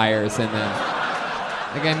barrel fires in them.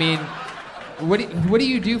 Like, I mean, what do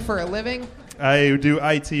you do for a living? I do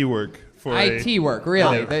IT work for IT work,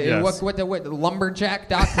 really? Yes. What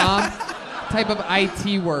lumberjack.com type of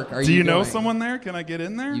IT work are you Do you doing? know someone there? Can I get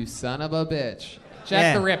in there? You son of a bitch.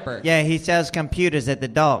 Jack the Ripper. Yeah, he sells computers at the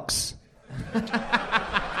docks. The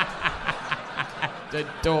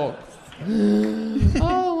dogs.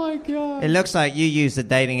 Oh my God. It looks like you use the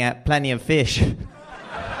dating app Plenty of Fish.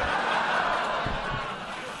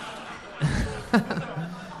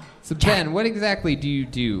 So Ben, what exactly do you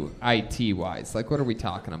do IT-wise? Like, what are we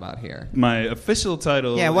talking about here? My official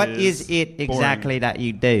title Yeah, what is it boring. exactly that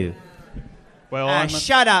you do? Well, I'm a-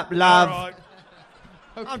 Shut up, love. All right.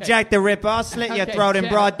 I'm Jack the Ripper. I'll slit your Okay, throat in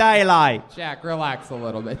Jack. broad daylight. Jack, relax a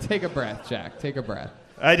little bit. Take a breath, Jack. Take a breath.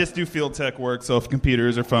 I just do field tech work, so if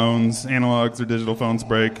computers or phones, analogs or digital phones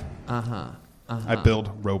break, I build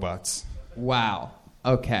robots. Wow.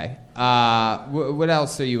 Okay. What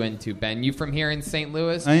else are you into, Ben? You from here in St.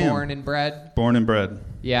 Louis? I am. Born and bred? Born and bred.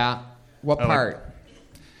 Yeah. What I like- part?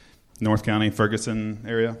 North County, Ferguson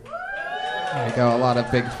area. There you go. A lot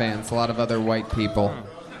of big fans. A lot of other white people.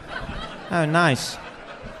 Oh, nice.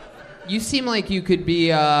 You seem like you could be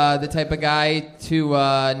the type of guy to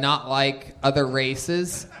not like other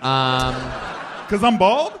races. Because I'm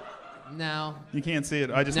bald? No. You can't see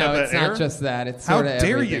it. I just No, have that it's air. not just that. It's How sort of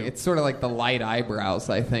dare everything. you? It's sort of like the light eyebrows.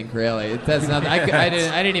 I think really. It does nothing. I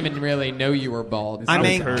didn't even really know you were bald. I was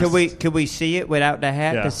mean, cursed. could we see it without the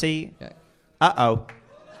hat Yeah. to see? Yeah. Uh-oh.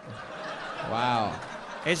 Wow.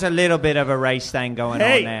 There's a little bit of a race thing going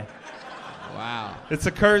Hey. on there. Wow. It's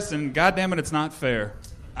a curse, and goddammit, it's not fair.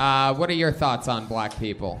 What are your thoughts on black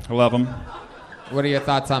people? I love them. What are your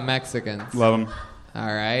thoughts on Mexicans? Love them.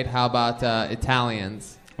 All right. How about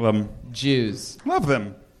Italians? Love them. Jews? Love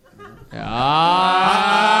them.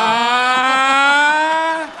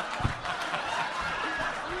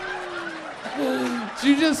 Did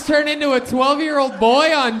you just turn into a 12-year-old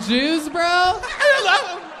boy on Jews, bro?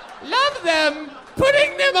 I love them.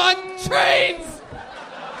 Putting them on trains.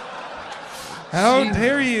 How Jesus.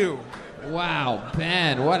 dare you? Wow,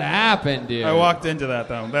 Ben, what happened, dude? I walked into that,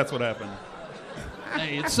 though. That's what happened.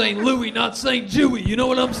 Hey, it's St. Louis, not St. Jewy. You know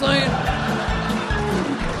what I'm saying?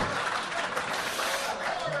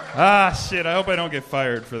 Ah, shit. I hope I don't get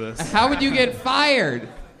fired for this. How would you get fired?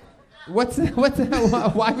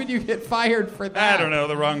 Why would you get fired for that? I don't know.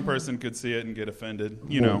 The wrong person could see it and get offended.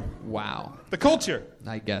 You know. Wow. The culture.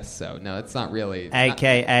 I guess so. No, it's not really.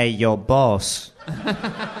 AKA your boss.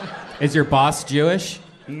 Is your boss Jewish?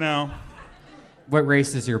 No. What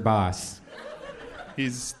race is your boss?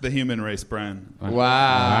 He's the human race, Brian. Wow.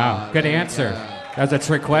 Wow. Good answer. That was a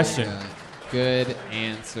trick question. Good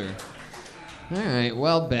answer. All right.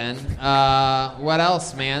 Well, Ben, what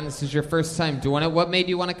else, man? This is your first time doing it. What made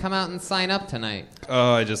you want to come out and sign up tonight?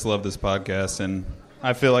 Oh, I just love this podcast, and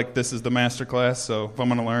I feel like this is the master class, so if I'm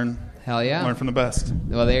going to learn, Hell yeah. learn from the best.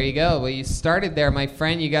 Well, there you go. Well, you started there, my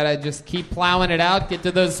friend. You got to just keep plowing it out, get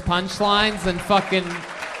to those punchlines, and fucking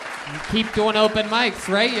keep doing open mics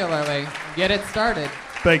regularly. Get it started.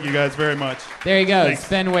 Thank you guys very much. There he goes. Thanks.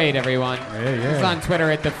 Ben Wade, everyone. yeah. He's on Twitter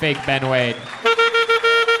at the fake Ben Wade.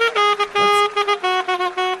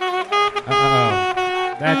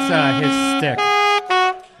 That's his stick.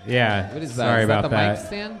 Yeah. What is that? Sorry Is that about the that. mic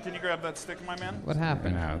stand? Can you grab that stick, my man? What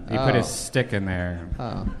happened? No, he put his stick in there.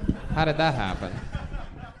 Oh. How did that happen?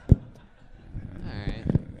 All right.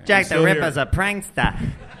 Jack the still here. Ripper's a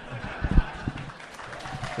prankster.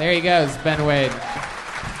 There he goes, Ben Wade.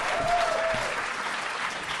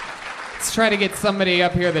 Let's try to get somebody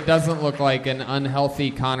up here that doesn't look like an unhealthy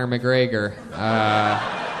Conor McGregor.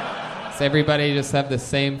 Does everybody just have the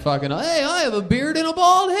same fucking, hey, I have a beard and a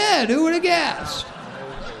bald head. Who would have guessed?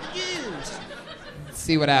 Let's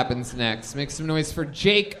see what happens next. Make some noise for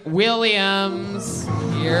Jake Williams.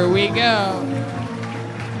 Here we go.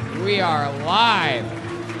 We are live.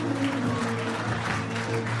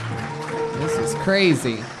 It's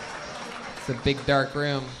crazy. It's a big dark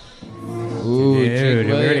room. Ooh, Dude, Jake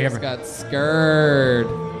we already Williams have got scared.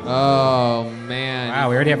 Oh, man. Wow,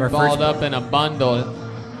 we already have our balled first- up in a bundle.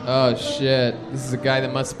 Oh, shit. This is a guy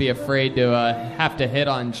that must be afraid to have to hit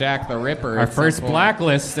on Jack the Ripper. Our at some first point.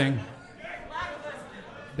 blacklisting.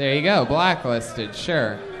 There you go. Blacklisted.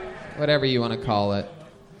 Sure. Whatever you want to call it.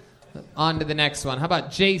 On to the next one. How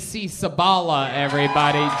about J.C. Sabala,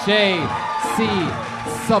 everybody? J.C.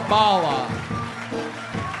 Sabala.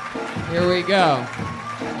 Here we go.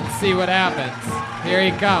 Let's see what happens. Here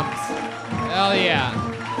he comes. Hell yeah.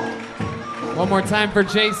 One more time for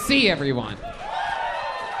J.C., everyone.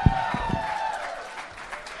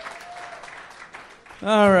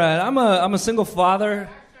 All right, I'm a single father,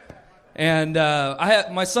 and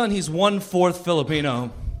my son. He's 1/4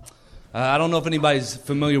 Filipino. I don't know if anybody's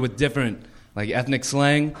familiar with different like ethnic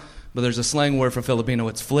slang, but there's a slang word for Filipino.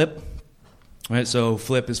 It's flip, right? So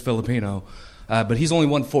flip is Filipino, but he's only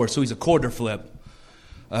 1/4, so he's a quarter flip,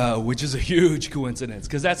 which is a huge coincidence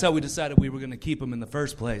because that's how we decided we were going to keep him in the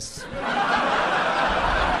first place.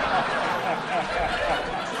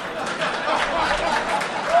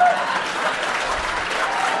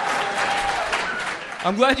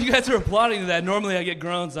 I'm glad you guys are applauding to that. Normally I get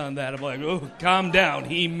groans on that. I'm like, oh, calm down.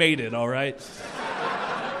 He made it, all right?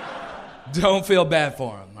 Don't feel bad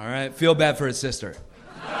for him, all right? Feel bad for his sister.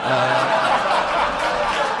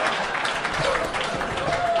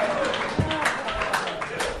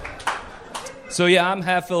 So, yeah, I'm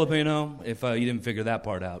half Filipino, if you didn't figure that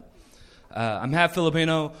part out. I'm half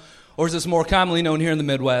Filipino, or as it's more commonly known here in the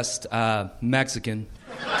Midwest, Mexican.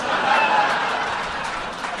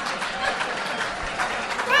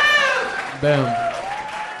 Boom.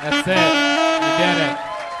 That's it. You did it.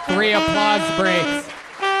 3 applause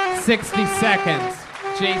breaks. 60 seconds.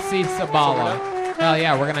 J.C. Sabala. Hell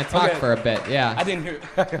yeah, we're going to talk Okay. for a bit. Yeah. I didn't hear.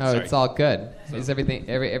 Oh, Sorry. it's all good. Is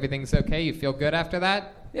everything's okay? You feel good after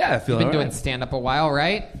that? Yeah, I feel You've been all doing right. stand-up a while,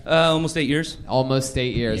 right? Almost 8 years. Almost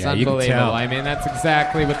 8 years. Yeah, you can Unbelievable. tell. I mean, that's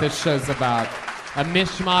exactly what this show's about. A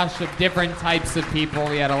mishmash of different types of people.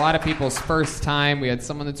 We had a lot of people's first time. We had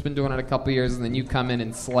someone that's been doing it a couple years, and then you come in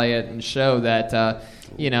and slay it and show that,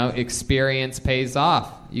 experience pays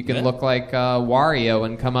off. You can Yeah. look like Wario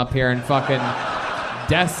and come up here and fucking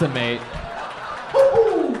decimate.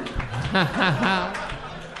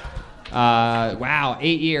 Wow,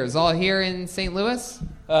 8 years. All here in St. Louis?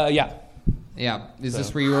 Yeah. Yeah. Is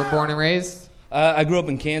this where you were born and raised? I grew up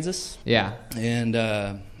in Kansas, Yeah. and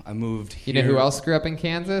I moved You here. know who else grew up in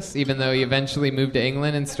Kansas, even though he eventually moved to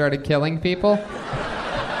England and started killing people?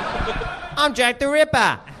 I'm Jack the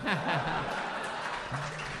Ripper.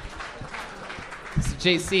 So,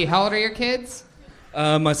 JC, how old are your kids?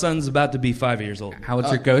 My son's about to be 5 years old. How old's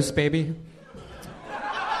your ghost baby?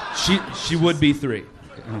 She would be 3.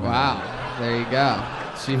 Wow. There you go.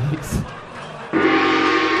 Jeez.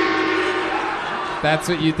 That's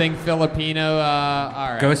what you think Filipino, all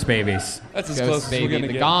right. Ghost babies. That's as Ghost close as we're baby, gonna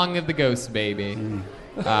the get. gong of the ghost baby.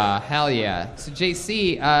 Hell yeah. So,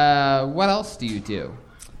 JC, what else do you do?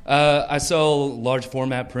 I sell large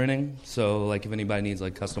format printing, so like if anybody needs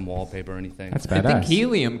like custom wallpaper or anything. That's I think badass.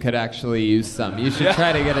 Helium could actually use some. You should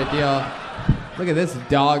try to get a deal. Look at this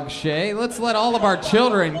dog Shay. Let's let all of our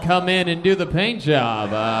children come in and do the paint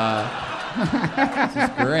job. This is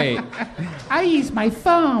great. I use my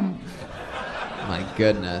thumb. My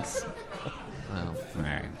goodness. Wow. All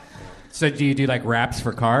right. So do you do like wraps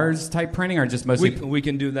for cars type printing, or just mostly? We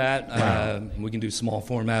can do that. We can do small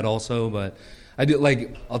format also, but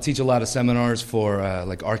I'll teach a lot of seminars for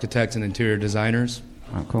like architects and interior designers.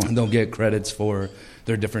 Oh, cool. And they'll get credits for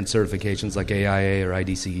their different certifications like AIA or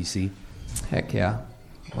IDCEC. Heck yeah.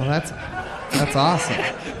 Well, that's awesome.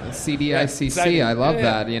 CDICC, exciting. I love Yeah.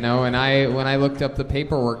 that. You know, and when I looked up the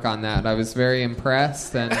paperwork on that, I was very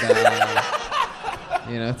impressed, and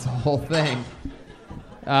it's a whole thing.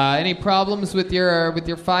 Any problems with your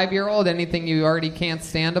 5-year-old? Anything you already can't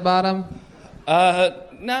stand about him?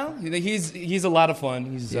 No, he's a lot of fun.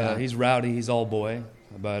 He's rowdy. He's all boy,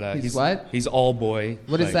 but He's what? He's all boy.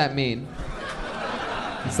 What does that mean?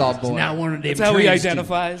 It's all boy. That's how he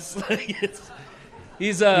identifies.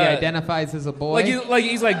 He's He identifies as a boy.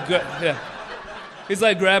 he's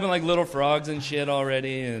like grabbing like little frogs and shit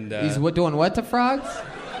already, and He's doing what to frogs?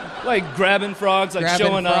 like grabbing frogs, like Grabbing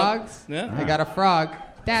showing frogs? up. Yeah. I got a frog.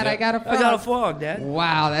 Dad, I got a frog. I got a frog, Dad.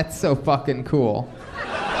 Wow, that's so fucking cool.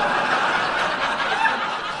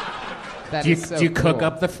 That Do you, is so do you cook cool.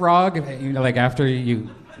 up the frog? Like after you?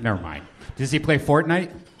 Never mind. Does he play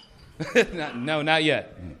Fortnite? No, not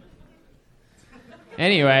yet.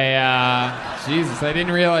 Anyway, Jesus, I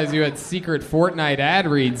didn't realize you had secret Fortnite ad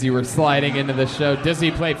reads you were sliding into the show. Does he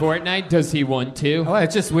play Fortnite? Does he want to? Well,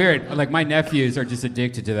 it's just weird. Like, my nephews are just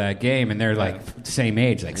addicted to that game, and they're like the same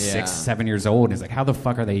age, like 6, 7 years old. And it's like, how the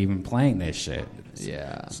fuck are they even playing this shit?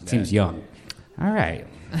 Yeah. It seems young. All right.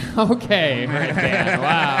 Okay, Red Band.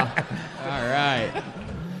 Wow. All right.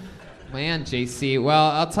 Man, JC. Well,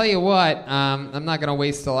 I'll tell you what. I'm not going to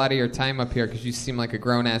waste a lot of your time up here because you seem like a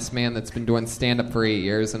grown-ass man that's been doing stand-up for 8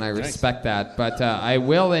 years, and I respect that. But I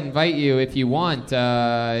will invite you if you want.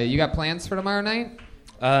 You got plans for tomorrow night?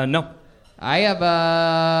 No. I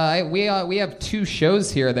have. We have 2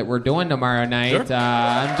 shows here that we're doing tomorrow night. Sure.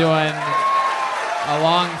 I'm doing a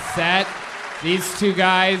long set. These 2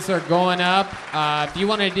 guys are going up. If you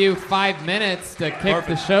want to do 5 minutes to kick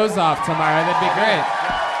the shows off tomorrow, that'd be great.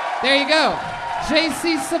 There you go.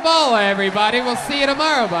 JC Sabala, everybody. We'll see you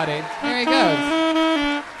tomorrow, buddy. There he goes.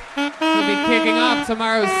 He'll be kicking off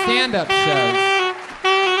tomorrow's stand-up shows.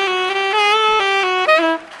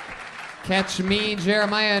 Catch me,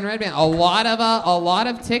 Jeremiah, and Red Band. A lot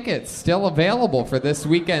of tickets still available for this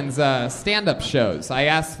weekend's stand-up shows. I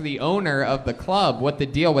asked the owner of the club what the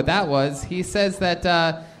deal with that was. He says that.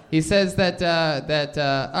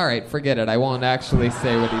 All right, forget it. I won't actually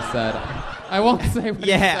say what he said. I won't say what he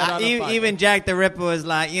said on the podcast. Even Jack the Ripper was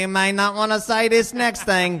like, you may not want to say this next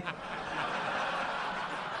thing.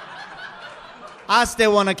 I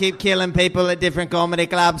still want to keep killing people at different comedy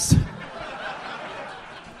clubs.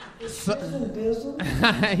 He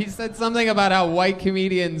said something about how white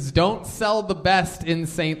comedians don't sell the best in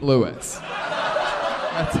St. Louis.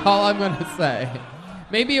 That's all I'm going to say.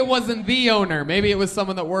 Maybe it wasn't the owner. Maybe it was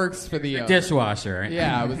someone that works for the owner. Dishwasher.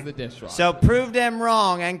 Yeah, it was the dishwasher. So prove them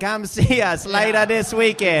wrong and come see us later this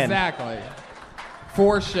weekend. Exactly.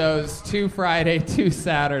 4 shows, 2 Friday, 2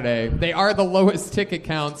 Saturday. They are the lowest ticket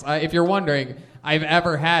counts, if you're wondering, I've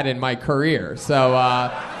ever had in my career.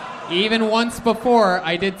 So even once before,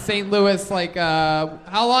 I did St. Louis, like,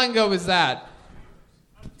 how long ago was that?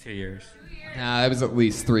 2 years. That was at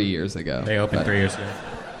least 3 years ago. They opened 3 years ago.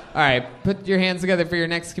 All right, put your hands together for your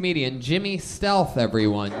next comedian, Jimmy Stealth,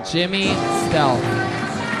 everyone. Jimmy Stealth.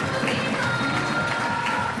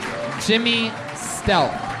 Jimmy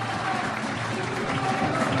Stealth.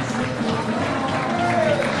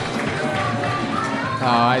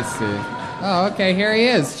 Oh, I see. Oh, okay, here he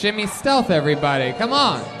is. Jimmy Stealth, everybody. Come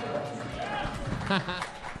on.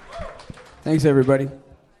 Thanks, everybody.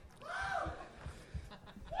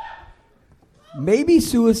 Maybe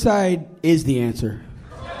suicide is the answer.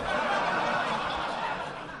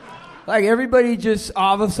 Like, everybody just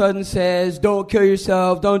all of a sudden says, don't kill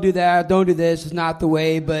yourself, don't do that, don't do this, it's not the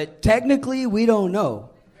way, but technically, we don't know.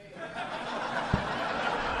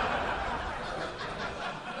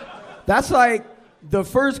 That's like the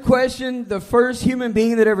first question, the first human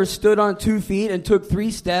being that ever stood on 2 feet and took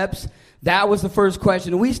 3 steps, that was the first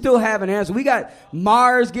question. And we still have an answer. We got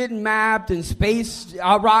Mars getting mapped and space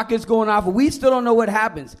rockets going off, and we still don't know what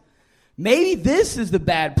happens. Maybe this is the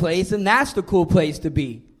bad place, and that's the cool place to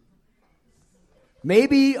be.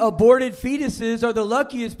 Maybe aborted fetuses are the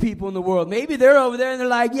luckiest people in the world. Maybe they're over there and they're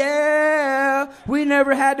like, yeah, we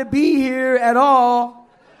never had to be here at all.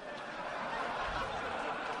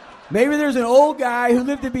 Maybe there's an old guy who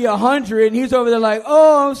lived to be 100 and he's over there like,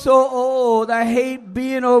 oh, I'm so old. I hate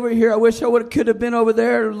being over here. I wish I could have been over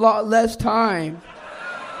there a lot less time.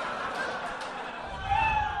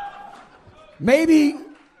 Maybe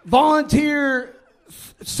volunteer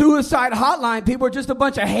suicide hotline people are just a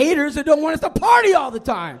bunch of haters that don't want us to party all the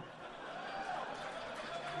time.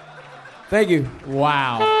 Thank you.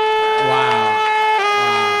 Wow.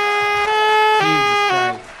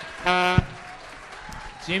 Jesus Christ.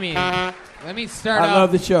 Jimmy, let me start off. I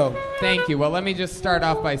love the show. Thank you. Well, let me just start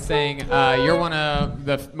off by saying you're one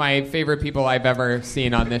of my favorite people I've ever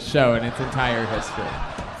seen on this show in its entire history.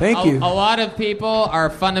 Thank you. A lot of people are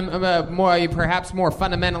perhaps more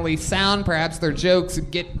fundamentally sound. Perhaps their jokes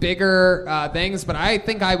get bigger things, but I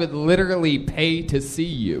think I would literally pay to see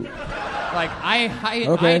you. Like, I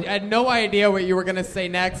had no idea what you were going to say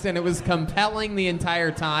next, and it was compelling the entire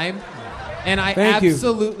time. And I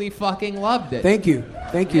absolutely fucking loved it. Thank you.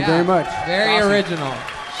 Thank you very much. Very original.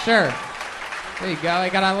 Sure. There you go. I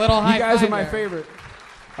got a little high five. You guys are my there. favorite.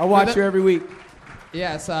 I watch you every week.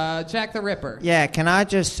 Yes, Jack the Ripper. Yeah, can I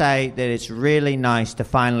just say that it's really nice to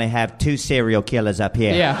finally have 2 serial killers up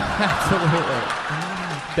here. Yeah, absolutely.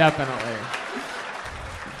 Definitely.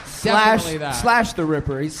 Slash the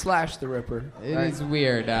Ripper. He's Slash the Ripper. It is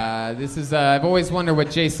weird. This is. I've always wondered what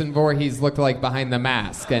Jason Voorhees looked like behind the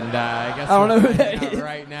mask, and I guess I don't know who that is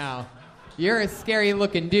right now. You're a scary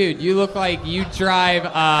looking dude. You look like you drive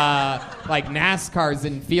like NASCARs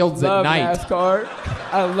in fields Love at night. NASCAR.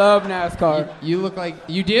 I love NASCAR. You look like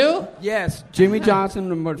you do? Yes, Jimmy Johnson,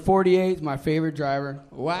 number 48, is my favorite driver.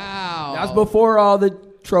 Wow. That was before all the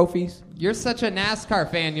trophies. You're such a NASCAR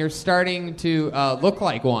fan. You're starting to look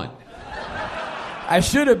like one. I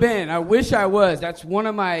should have been. I wish I was. That's one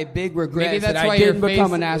of my big regrets. Maybe that's that why I didn't your face,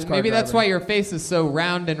 become a NASCAR Maybe driver. that's why your face is so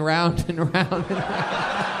round and round and round and round.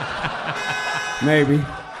 Maybe.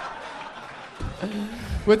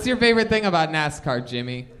 What's your favorite thing about NASCAR,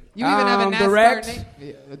 Jimmy? You even have a NASCAR the wrecks.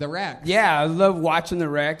 name? The wrecks. Yeah, I love watching the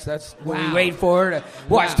wrecks. That's what Wow. we wait for. To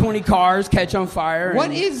watch Wow. 20 cars catch on fire. What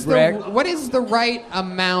and is wreck. what is the right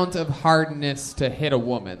amount of hardness to hit a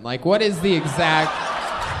woman? Like, what is the exact?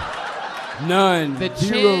 None. The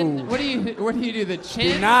Zero. chin. What do you do? The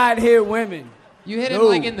chin. Do not hit women. You hit him No.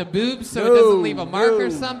 like in the boobs so it No. doesn't leave a mark or No.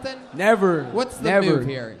 something. Never. What's the Never. move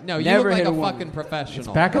here? No, you Never look like hit a a woman. fucking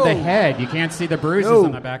professional. Back of the No. head. You can't see the bruises No.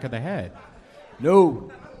 on the back of the head. No.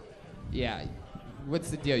 Yeah. What's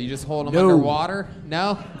the deal? You just hold them No. underwater?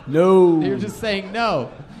 No? No. You're just saying no.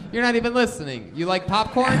 You're not even listening. You like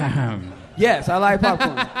popcorn? Yes, I like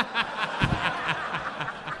popcorn.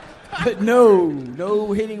 But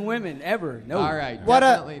no hitting women ever. No. All right. What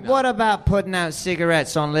Definitely not. what about putting out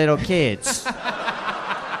cigarettes on little kids?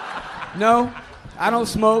 No, I don't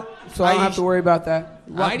smoke, so I don't have to worry about that.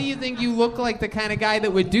 Why do you think you look like the kind of guy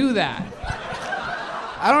that would do that?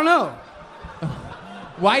 I don't know.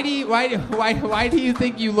 Why do you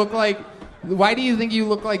think you look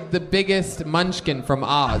like the biggest munchkin from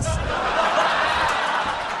Oz?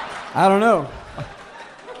 I don't know.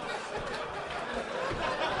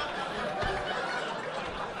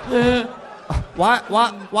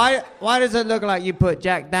 Why does it look like you put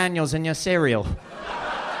Jack Daniels in your cereal?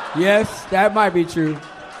 Yes, that might be true.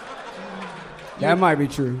 That might be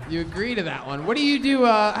true. You agree to that one. What do you do?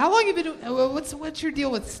 How long have you been doing? What's your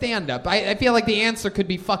deal with stand-up? I feel like the answer could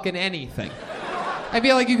be fucking anything. I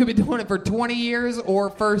feel like you could be doing it for 20 years or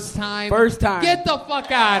first time. First time. Get the fuck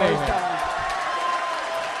out of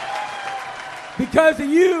here. Because of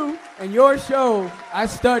you and your show, I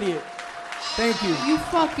study it. Thank you. You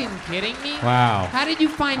fucking kidding me? Wow. How did you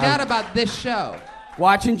find out about this show?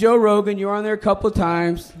 Watching Joe Rogan, you were on there a couple of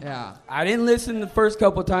times. Yeah. I didn't listen the first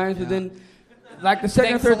couple of times, but then, like the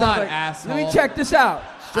second Thanks or a third time, lot, like, asshole. let me check this out.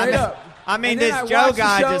 Straight up. I mean, And then this I Joe watched the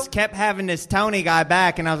guy show. just kept having this Tony guy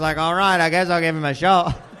back, and I was like, all right, I guess I'll give him a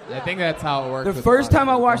shot. I think that's how it works. The with first a lot time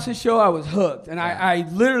of I people. watched this show, I was hooked, and I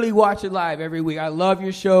literally watch it live every week. I love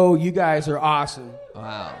your show. You guys are awesome.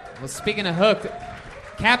 Wow. Well, speaking of Hook,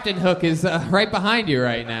 Captain Hook is right behind you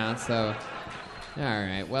right now. So, all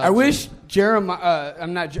right. Well, I wish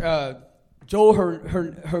Jeremiah, Joel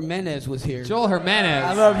Jimenez was here. Joel Jimenez.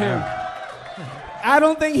 I love him. I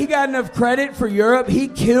don't think he got enough credit for Europe. He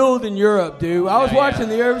killed in Europe, dude. I was watching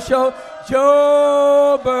the Europe show.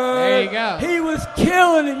 Joe Bird. There you go. He was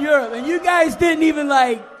killing in Europe, and you guys didn't even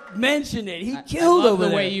mention it. He killed I love over the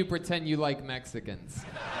there. way you pretend you like Mexicans.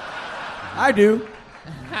 I do.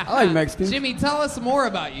 I like Mexicans. Jimmy, tell us more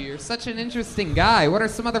about you. You're such an interesting guy. What are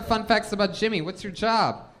some other fun facts about Jimmy? What's your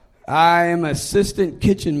job? I am assistant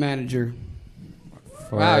kitchen manager.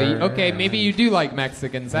 Wow. Okay, maybe you do like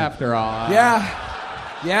Mexicans after all.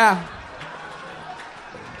 Yeah.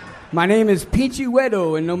 My name is Peachy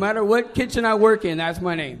Wedo, and no matter what kitchen I work in, that's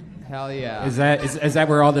my name. Hell yeah. Is that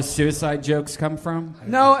where all the suicide jokes come from?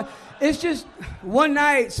 No, it's just one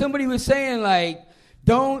night somebody was saying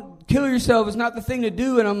don't kill yourself. It's not the thing to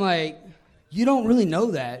do, and I'm like, you don't really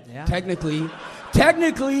know that. Yeah. Technically,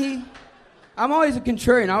 I'm always a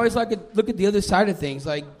contrarian. I always like to look at the other side of things.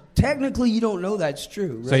 Technically, you don't know that's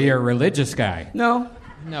true. Really. So you're a religious guy. No.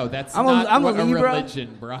 No, that's I'm not a what a Libra.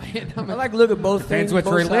 religion, Brian. I like to look at both Depends things. which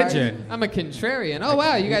both sides. religion. I'm a contrarian. Oh,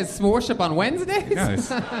 wow. You guys worship on Wednesdays?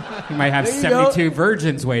 Yes. You might have There you 72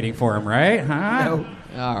 virgins waiting for him, right? Huh?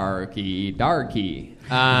 No. Darky.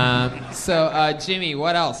 So, Jimmy,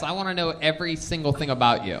 what else? I want to know every single thing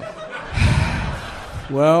about you.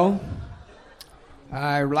 Well,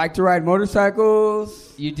 I like to ride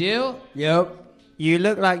motorcycles. You do? Yep. You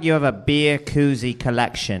look like you have a beer koozie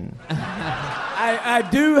collection. I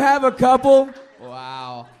do have a couple.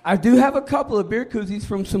 Wow. I do have a couple of beer koozies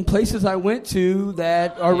from some places I went to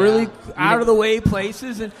that are really out of the way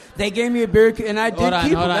places, and they gave me a beer, and I did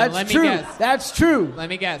keep them. That's Let me true. guess. That's true. Let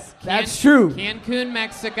me guess. That's true. Cancun,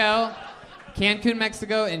 Mexico,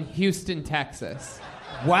 and Houston, Texas.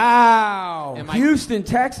 Wow. Am I- Houston,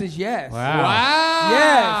 Texas. Yes.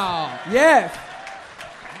 Wow. Yes.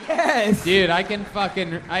 Yes. Dude, I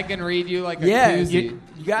can read you like a Yeah. koozie.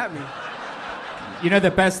 You got me. You know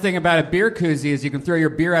the best thing about a beer koozie is you can throw your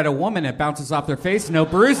beer at a woman, it bounces off their face, no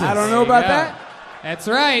bruises. I don't know about that. That's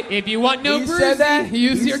right. If you want no He bruises, said that?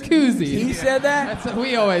 use your koozie. He said that? That's what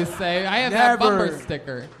we always say. I have that Never. bumper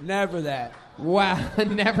sticker. Never that. Wow,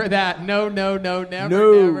 never that. No, never.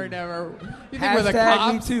 No. You think we're the Hashtag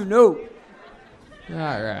cops? me too. No.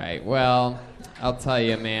 All right. Well, I'll tell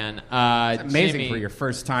you, man. Amazing Jimmy, for your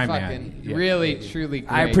first time, man. fucking really, truly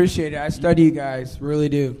great. I appreciate it. I study you guys. Really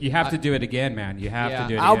do. You have to do it again, man. You have to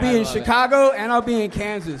do it I'll again. be in love it. Chicago and I'll be in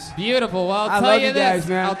Kansas. Beautiful. Well, I I'll tell love you you this. guys,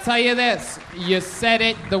 man. I'll tell you this. You said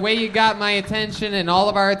it the way you got my attention and all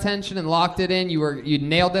of our attention and locked it in. You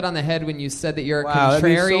nailed it on the head when you said that you're a Wow, that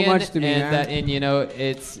means so contrarian much to me, and man. that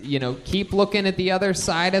it's keep looking at the other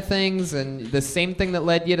side of things and the same thing that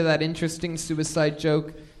led you to that interesting suicide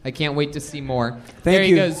joke. I can't wait to see more. There he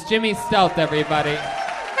you. goes, Jimmy Stealth, everybody.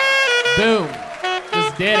 Boom.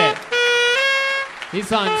 Just did it.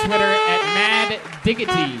 He's on Twitter at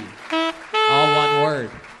MadDiggity. All one word.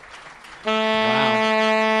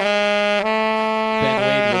 Wow. Ben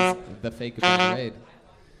Wade was the fake Ben Wade.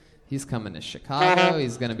 He's coming to Chicago.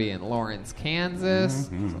 He's going to be in Lawrence, Kansas.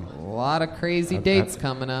 There's a lot of crazy dates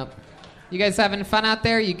coming up. You guys having fun out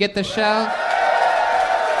there? You get the show?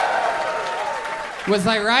 Was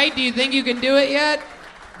I right? Do you think you can do it yet?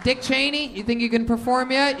 Dick Cheney, you think you can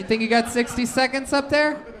perform yet? You think you got 60 seconds up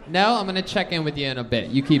there? No? I'm going to check in with you in a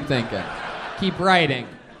bit. You keep thinking. Keep writing.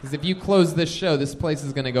 Because if you close this show, this place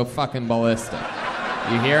is going to go fucking ballistic.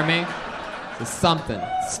 You hear me? It's something.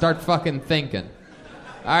 Start fucking thinking.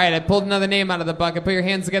 All right, I pulled another name out of the bucket. Put your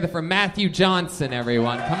hands together for Matthew Johnson,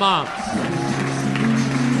 everyone. Come on.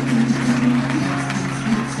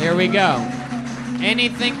 Here we go.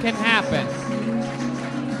 Anything can happen.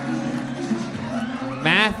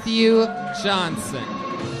 Matthew Johnson.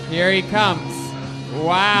 Here he comes.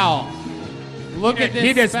 Wow. Look at this.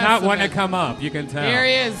 He does not want to specimen. come up, you can tell. Here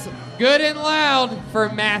he is. Good and loud for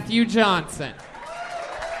Matthew Johnson.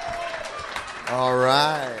 All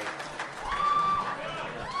right.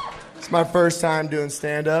 It's my first time doing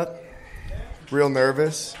stand-up. Real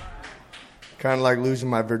nervous. Kind of like losing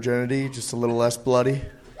my virginity, just a little less bloody.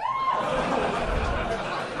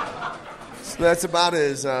 So that's about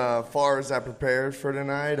as far as I prepared for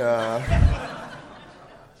tonight.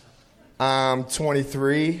 I'm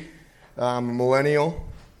 23. I'm a millennial.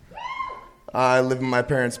 I live in my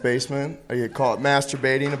parents' basement. I get caught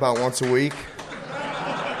masturbating about once a week.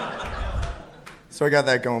 So I got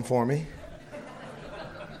that going for me.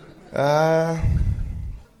 Yeah.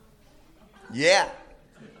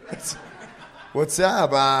 What's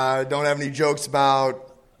up? I don't have any jokes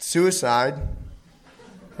about suicide.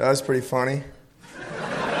 That was pretty funny.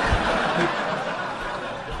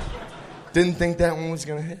 Didn't think that one was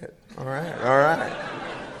going to hit. All right.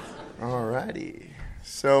 Alrighty.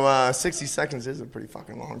 So 60 seconds is a pretty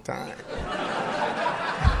fucking long time.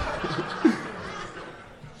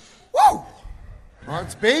 Woo!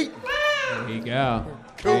 Hearts beat. There you go.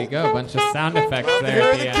 There you go. A bunch of sound effects there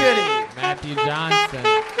You're at the the kitty. end. Matthew Johnson.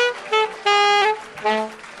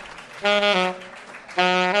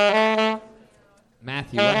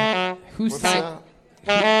 Matthew, who What's signed?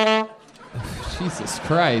 up? Jesus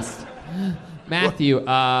Christ, Matthew,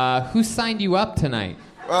 who signed you up tonight?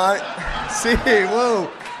 See, whoa.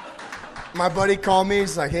 My buddy called me.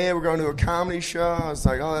 He's like, hey, we're going to a comedy show. I was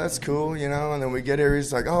like, oh, that's cool, you know. And then we get here.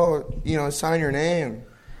 He's like, oh, sign your name.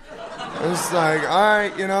 I was like, all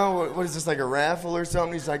right, what is this, like a raffle or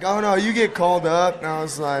something? He's like, oh, no, you get called up. And I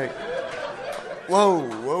was like,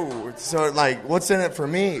 whoa. So, like, what's in it for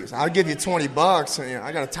me? So I'll give you $20. And,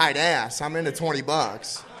 I got a tight ass. I'm into $20.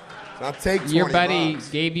 So I'll take $20. Your buddy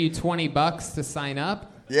gave you $20 to sign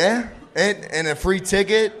up? Yeah, and a free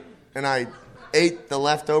ticket, and I ate the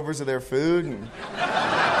leftovers of their food. And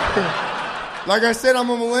like I said, I'm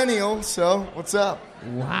a millennial, so what's up?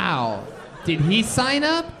 Wow. Did he sign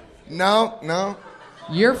up? No.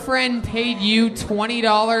 Your friend paid you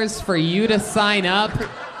 $20 for you to sign up?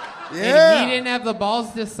 Yeah. And he didn't have the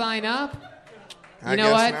balls to sign up? I You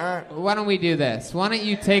know guess what? not. Why don't we do this? Why don't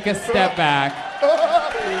you take a step back?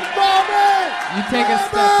 Bobby! You take a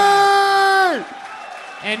step back.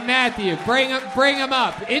 And Matthew, bring him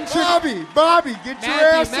up. Bobby, get your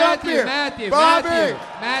ass up here. Matthew,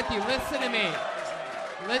 listen to me.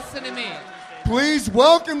 Listen to me. Please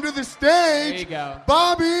welcome to the stage, There you go.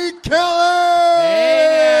 Bobby Kelly.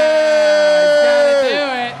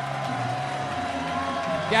 Hey,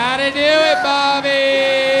 gotta do it, Bobby.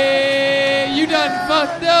 You done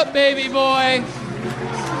fucked up, baby boy.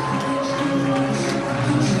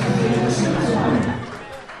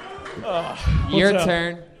 Your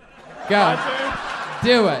turn. Go.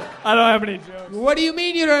 Do it. I don't have any jokes. What do you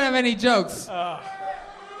mean you don't have any jokes?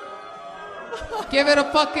 Give it a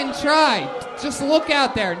fucking try. Just look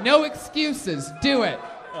out there. No excuses. Do it.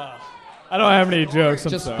 I don't have any jokes.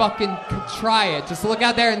 I'm Just sorry. fucking try it. Just look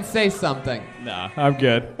out there and say something. Nah, I'm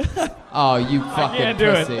good. Oh, you fucking can't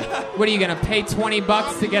do it. pussy. What are you going to pay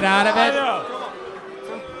 $20 to get out of I it? know.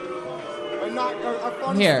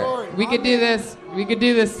 Here, we could do this. We could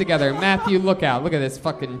do this together. Matthew, look out. Look at this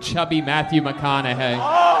fucking chubby Matthew McConaughey.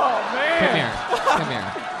 Oh, man. Come here. Come here.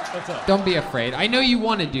 What's up? Don't be afraid. I know you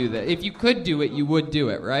want to do that. If you could do it, you would do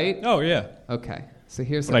it, right? Oh, yeah. Okay. So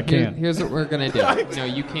here's But I can't. here's what we're gonna do. No,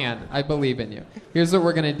 you can. I believe in you. Here's what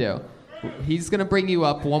we're gonna do. He's gonna bring you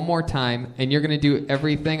up one more time, and you're gonna do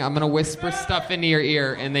everything. I'm gonna whisper stuff into your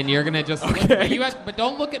ear, and then you're gonna just. Okay. But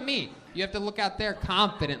don't look at me. You have to look out there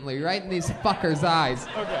confidently, right in these fuckers' eyes.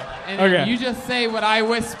 Okay. And Okay. you just say what I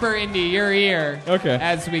whisper into your ear. Okay.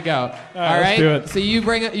 As we go. All right, right. let's do it. So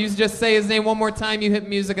you just say his name one more time. You hit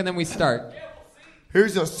music, and then we start.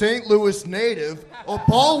 Here's a St. Louis native, a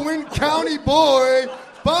Baldwin County boy,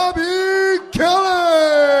 Bobby Kelly!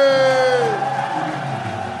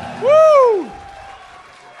 Woo!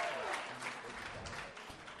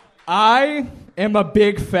 I am a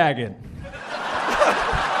big faggot.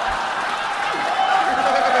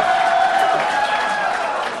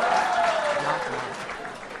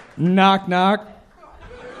 Knock, knock.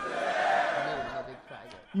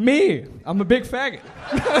 Me, I'm a big faggot.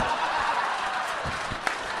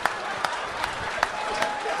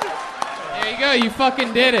 There you go. You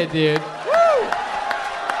fucking did it, dude.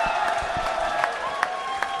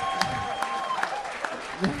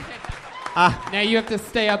 Now you have to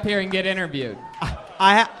stay up here and get interviewed.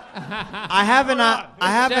 I have an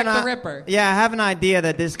Jack the Ripper. Yeah, I have an idea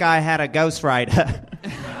that this guy had a ghostwriter.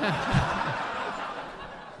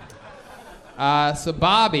 So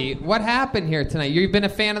Bobby, what happened here tonight? You've been a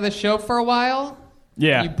fan of the show for a while?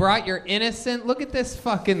 Yeah. You brought your innocent. Look at this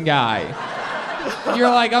fucking guy. You're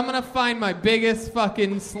like, I'm gonna find my biggest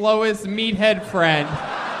fucking slowest meathead friend.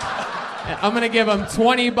 I'm gonna give him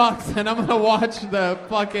 $20 and I'm gonna watch the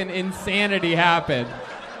fucking insanity happen.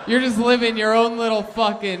 You're just living your own little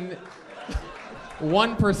fucking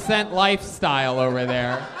 1% lifestyle over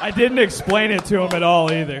there. I didn't explain it to him at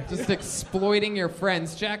all either. Just exploiting your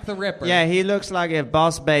friends. Jack the Ripper. Yeah, he looks like if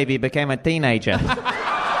Boss Baby became a teenager.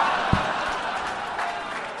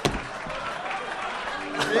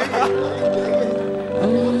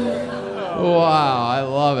 Wow, I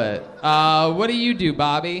love it. What do you do,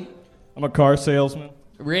 Bobby? I'm a car salesman.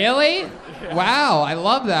 Really? Yeah. Wow, I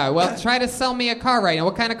love that. Well, try to sell me a car right now.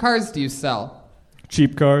 What kind of cars do you sell?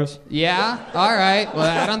 Cheap cars. Yeah? All right. Well,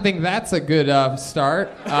 I don't think that's a good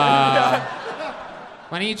start. Why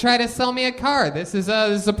don't you try to sell me a car? This is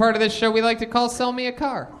a part of the show we like to call Sell Me a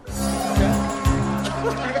Car.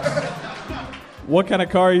 What kind of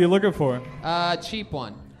car are you looking for? Cheap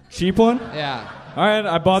one. Cheap one? Yeah. All right,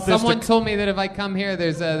 I bought this. Someone told me that if I come here,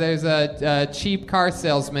 there's a cheap car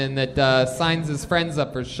salesman that signs his friends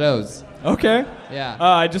up for shows. Okay. Yeah.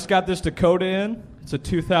 I just got this Dakota in. It's a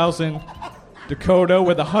 2000 Dakota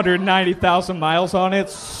with 190,000 miles on it.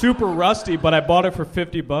 It's super rusty, but I bought it for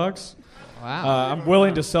 $50. Wow. I'm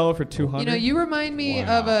willing to sell it for $200. You know, you remind me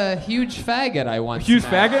of a huge faggot I once Huge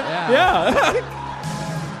met. faggot? Yeah.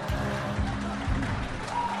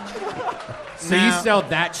 So you sell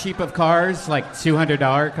that cheap of cars, like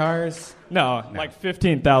 $200 cars? No, like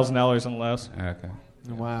 $15,000 and less. Okay.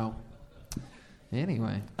 Wow.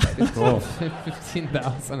 Anyway, Cool.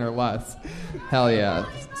 15,000 or less. Hell yeah.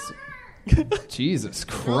 Jesus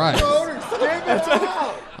Christ.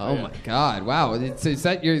 Oh my God! Wow, is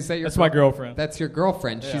that your? That's my girlfriend. That's your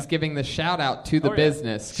girlfriend. Yeah. She's giving the shout out to the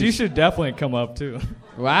business. She should definitely come up too.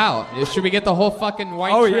 Wow! Should we get the whole fucking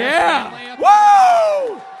white? Oh trash yeah! family up?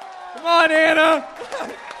 Woo! Come on, Anna.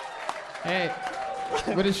 Hey,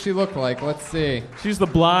 what does she look like? Let's see. She's the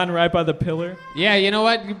blonde right by the pillar. Yeah, you know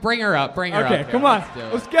what? Bring her up. Bring her up. Okay, here. come on. Let's do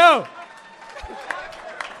it. Let's go.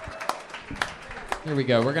 Here we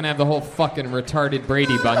go. We're gonna have the whole fucking retarded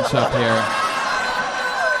Brady bunch up here.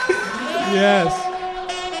 Yes.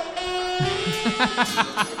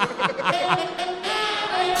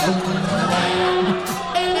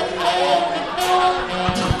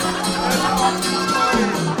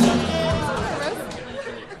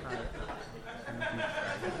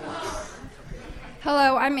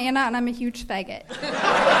 Hello, I'm Anna, and I'm a huge faggot.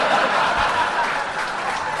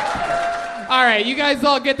 All right, you guys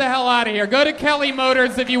all get the hell out of here. Go to Kelly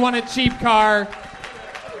Motors if you want a cheap car.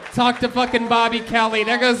 Talk to fucking Bobby Kelly.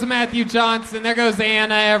 There goes Matthew Johnson. There goes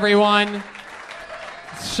Anna, everyone.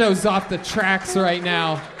 This show's off the tracks right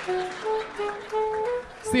now.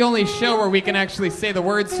 It's the only show where we can actually say the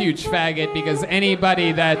words "huge faggot" because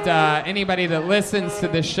anybody that listens to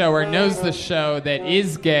this show or knows the show that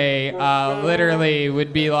is gay literally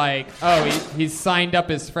would be like, "Oh, he's signed up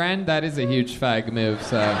his friend. That is a huge fag move."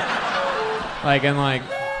 So, by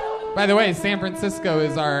the way, San Francisco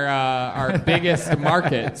is our biggest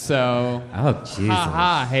market. So, Jesus.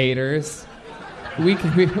 Ha haters.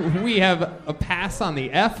 We have a pass on the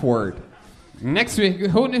F word. Next week,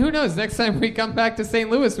 who knows? Next time we come back to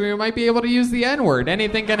St. Louis, we might be able to use the N word.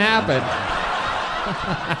 Anything can happen.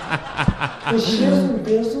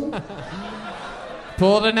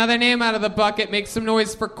 Pulled another name out of the bucket. Make some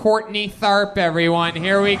noise for Courtney Tharp, everyone.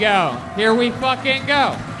 Here we go. Here we fucking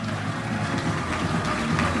go.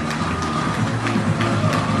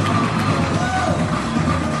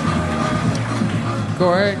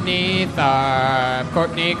 Courtney Tharp,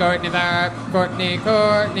 Courtney Tharp, Courtney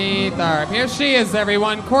Tharp. Here she is,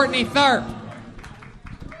 everyone, Courtney Tharp.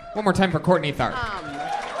 One more time for Courtney Tharp.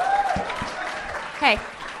 Hey.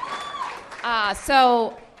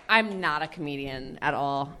 So I'm not a comedian at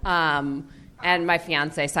all. And my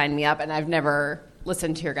fiance signed me up, and I've never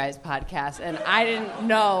listened to your guys' podcast, and I didn't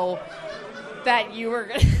know that you were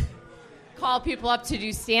going to call people up to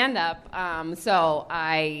do stand-up. So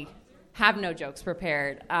I have no jokes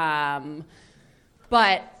prepared.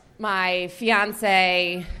 But my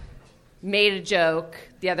fiance made a joke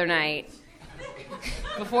the other night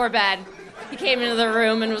before bed. He came into the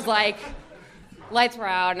room and was like, lights were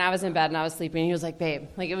out, and I was in bed and I was sleeping. He was like, babe,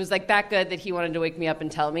 like it was like that good that he wanted to wake me up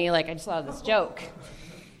and tell me, like, I just thought of this joke.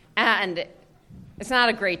 And it's not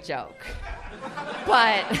a great joke.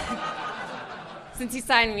 But since he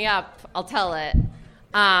signed me up, I'll tell it.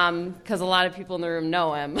 Because a lot of people in the room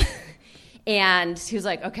know him. And he was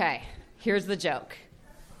like, okay, here's the joke.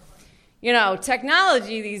 You know,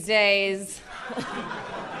 technology these days,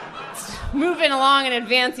 it's moving along and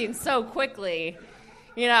advancing so quickly.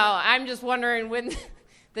 You know, I'm just wondering when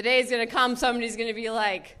the day's going to come, somebody's going to be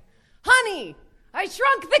like, honey, I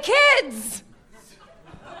shrunk the kids.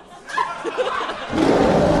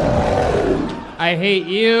 I hate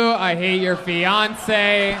you. I hate your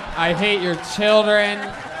fiance. I hate your children.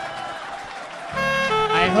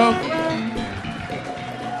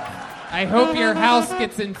 I hope your house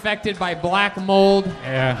gets infected by black mold.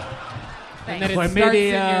 Yeah. And that it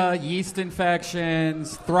Chlamydia, yeast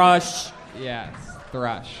infections, thrush. Yes,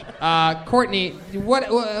 thrush. Courtney, what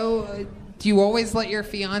do you always let your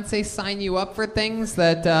fiance sign you up for things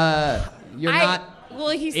that you're not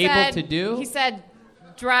able to do? He said,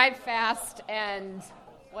 drive fast and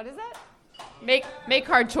what is it? Make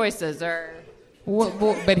hard choices or.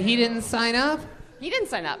 But he didn't sign up? He didn't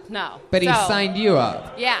sign up, no. But he signed you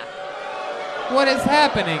up. Yeah. What is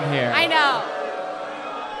happening here? I know.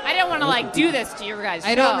 I didn't want to do this to you guys.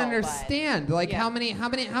 I don't understand. How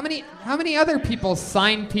many other people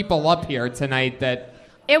signed people up here tonight that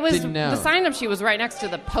it was didn't know? The sign-up sheet was right next to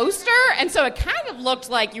the poster, and so it kind of looked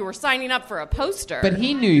like you were signing up for a poster. But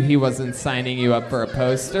he knew he wasn't signing you up for a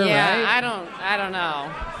poster, yeah, right? I don't know.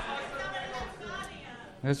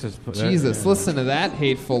 Jesus, listen to that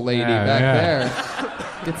hateful lady back there.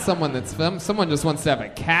 Get someone someone just wants to have a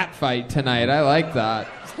cat fight tonight. I like that.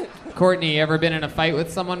 Courtney, you ever been in a fight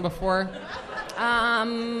with someone before?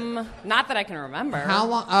 Not that I can remember. How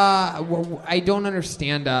long? I don't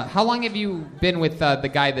understand. How long have you been with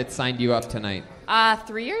the guy that signed you up tonight?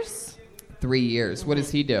 3 years. 3 years. What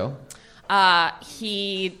does he do?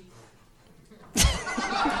 He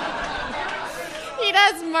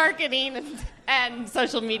does marketing and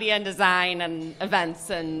social media and design and events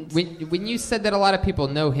and. When you said that a lot of people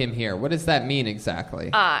know him here, what does that mean exactly?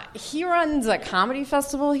 He runs a comedy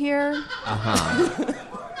festival here. Uh-huh.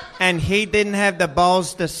 And he didn't have the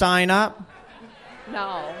balls to sign up?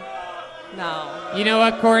 No. You know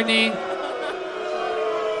what, Courtney?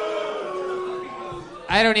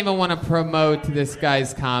 I don't even want to promote this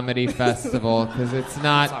guy's comedy festival because it's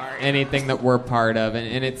not anything that we're part of.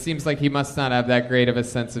 And it seems like he must not have that great of a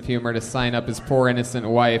sense of humor to sign up his poor innocent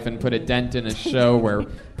wife and put a dent in a show where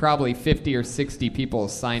probably 50 or 60 people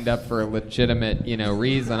signed up for a legitimate,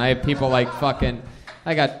 reason. I got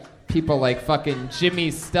people like fucking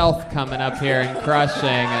Jimmy Stealth coming up here and crushing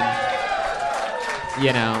and,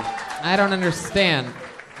 I don't understand.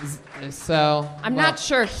 So I'm not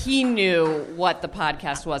sure he knew what the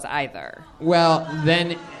podcast was either. Well,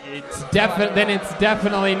 then it's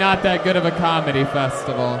definitely not that good of a comedy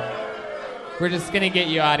festival. We're just gonna get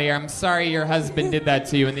you out of here. I'm sorry your husband did that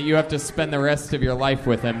to you and that you have to spend the rest of your life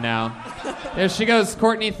with him now. There she goes,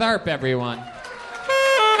 Courtney Tharp, everyone.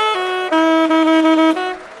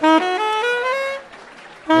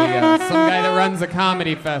 There you go. Some guy that runs a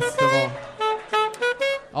comedy festival.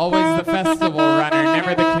 Always the festival runner,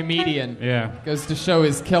 never the comedian. Yeah. Goes to show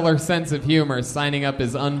his killer sense of humor, signing up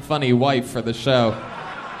his unfunny wife for the show.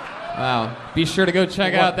 Wow. Be sure to go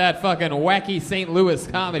check out that fucking wacky St. Louis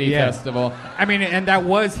Comedy Festival. I mean, and that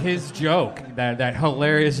was his joke, that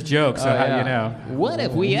hilarious joke. So, you know. What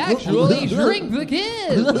if we actually shrink the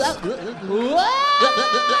kids?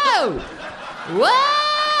 Whoa!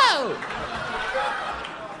 Whoa!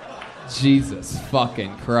 Jesus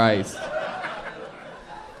fucking Christ.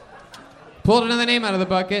 Pulled another name out of the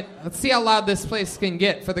bucket. Let's see how loud this place can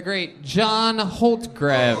get for the great John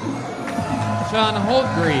Holtgreve. John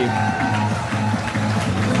Holtgreve.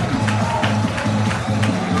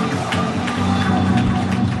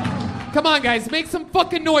 Come on, guys, make some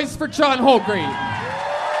fucking noise for John Holtgreve.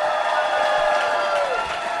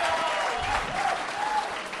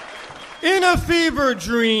 In a fever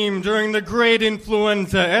dream during the great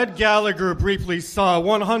influenza, Ed Gallagher briefly saw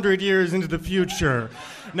 100 years into the future.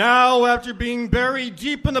 Now, after being buried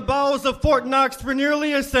deep in the bowels of Fort Knox for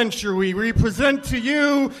nearly a century, we present to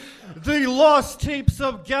you the lost tapes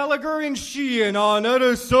of Gallagher and Sheehan on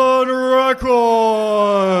Edison Records.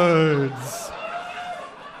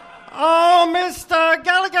 Oh, Mr.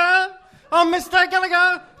 Gallagher! Oh, Mr.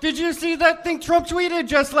 Gallagher! Did you see that thing Trump tweeted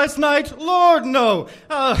just last night? Lord, no.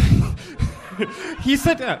 He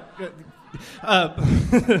said...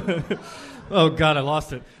 oh, God, I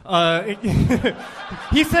lost it.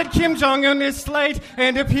 He said Kim Jong-un is slight,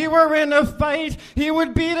 and if he were in a fight, he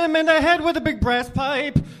would beat him in the head with a big brass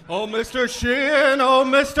pipe. Oh, Mr. Shin, oh,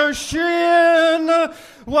 Mr. Shin,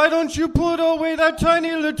 why don't you put away that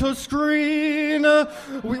tiny little screen?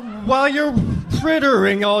 While you're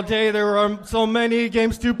frittering all day, there are so many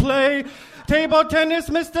games to play. Table tennis,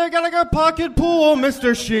 Mr. Gallagher, pocket pool,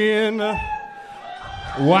 Mr. Shin.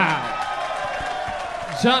 Wow.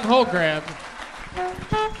 John Holtgreve.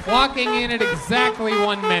 Walking in at exactly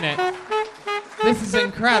 1 minute. This is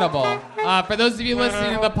incredible. For those of you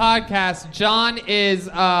listening to the podcast, John is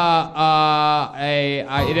it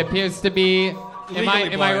appears to be. Am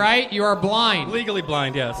I right? You are blind. Legally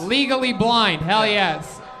blind, yes. Legally blind. Hell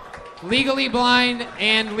yes. Legally blind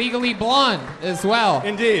and legally blonde as well.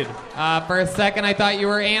 Indeed. For a second, I thought you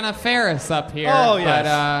were Anna Faris up here. Oh yes.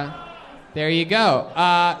 But there you go.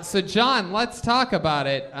 So, John, let's talk about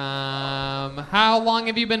it. How long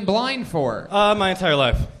have you been blind for? My entire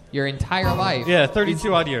life. Your entire life? Yeah,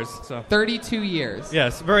 32 odd years. So. 32 years?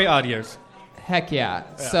 Yes, very odd years. Heck yeah.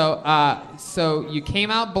 So you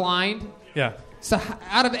came out blind. Yeah. So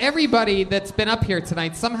out of everybody that's been up here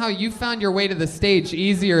tonight, somehow you found your way to the stage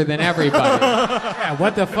easier than everybody. Yeah,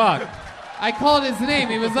 what the fuck? I called his name.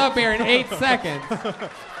 He was up here in 8 seconds.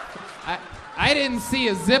 I didn't see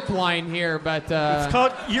a zip line here, but... it's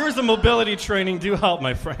called years of mobility training do help,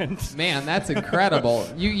 my friend. Man, that's incredible.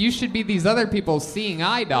 You should be these other people's seeing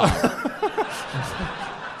eye dog.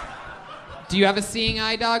 Do you have a seeing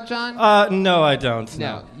eye dog, John? No, I don't.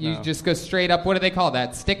 No. You just go straight up. What do they call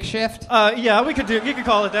that? Stick shift? Yeah, you could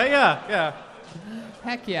call it that, yeah.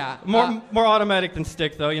 Heck yeah. More automatic than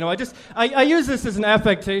stick, though. You know, I use this as an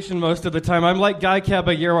affectation most of the time. I'm like Guy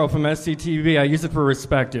Caballero from SCTV. I use it for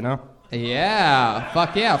respect, you know? Yeah,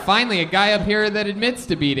 fuck yeah. Finally, a guy up here that admits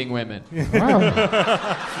to beating women. Wow.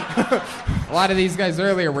 A lot of these guys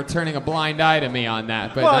earlier were turning a blind eye to me on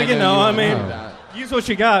that. But well, use what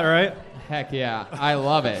you got, right? Heck yeah, I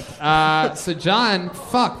love it. So, John,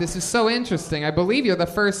 this is so interesting. I believe you're the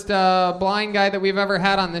first blind guy that we've ever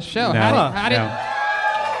had on this show. No.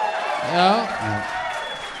 No?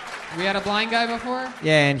 We had a blind guy before?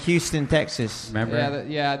 Yeah, in Houston, Texas. Remember?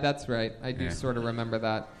 Yeah, that's right. I do sort of remember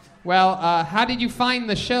that. Well, how did you find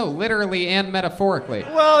the show, literally and metaphorically?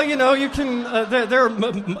 Well, you know, you can.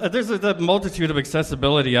 There's a multitude of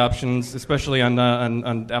accessibility options, especially on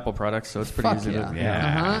Apple products. So it's pretty easy to.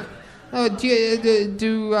 Yeah. Oh, do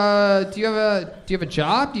you have a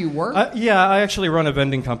job? Do you work? Yeah, I actually run a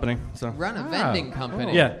vending company. So. Run a vending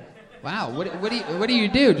company. Yeah. Wow. What do you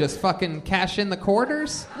do? Just fucking cash in the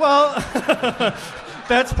quarters? Well.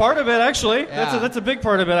 That's part of it, actually. Yeah. That's a big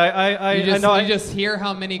part of it. You just hear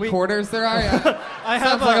how many quarters there are.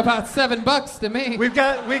 Sounds like about $7 to me. We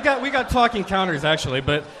got talking counters, actually,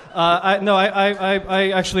 but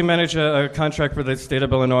I actually manage a contract for the state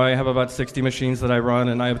of Illinois. I have about 60 machines that I run,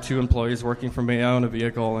 and I have 2 employees working for me. I own a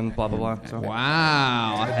vehicle, and blah blah blah. So.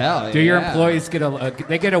 Wow, hell yeah. Do your employees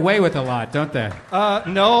they get away with a lot, don't they?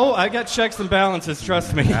 No, I got checks and balances.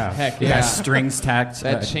 Trust me. Heck yeah. Strings tacked.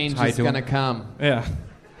 That change is gonna come. Yeah.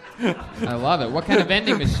 I love it. What kind of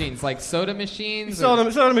vending machines? Like soda machines?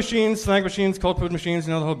 Soda machines, snack machines, cold food machines,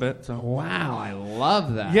 the whole bit. So. Wow, I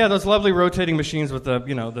love that. Yeah, those lovely rotating machines with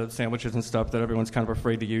the sandwiches and stuff that everyone's kind of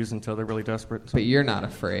afraid to use until they're really desperate. So. But you're not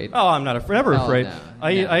afraid. Oh, I'm not afraid. Never afraid. No,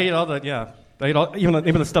 I eat all that. Yeah. I eat all,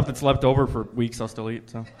 even the stuff that's left over for weeks. I'll still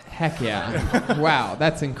eat. So. Heck yeah! Wow,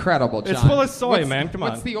 that's incredible, John. It's full of soy, man. Come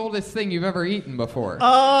on. What's the oldest thing you've ever eaten before?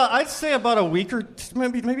 I'd say about a week or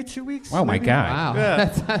maybe 2 weeks. Oh my maybe. God! Wow, Yeah.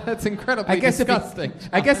 that's incredibly disgusting.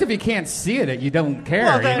 I guess if you can't see it, you don't care.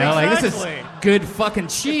 Well, Like this exactly. is good fucking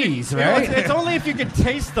cheese, You know, right? it's only if you can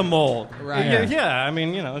taste the mold. Right. Yeah. I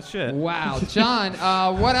mean, it's shit. Wow, John.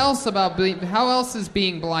 What else about how else has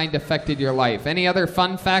being blind affected your life? Any other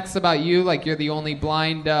fun facts about you? Like you're the only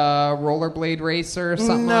blind rollerblade racer or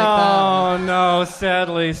something like that? No,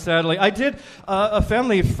 sadly. I did. A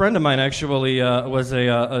family friend of mine actually was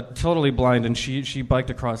a totally blind, and she biked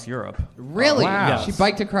across Europe. Really? Wow. Yes. She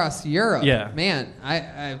biked across Europe. Yeah. Man,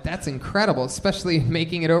 I that's incredible, especially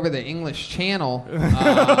making it over the English Channel.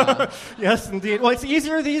 Yes, indeed. Well, it's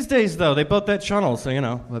easier these days, though. They built that channel, so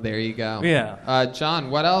Well, there you go. Yeah. John,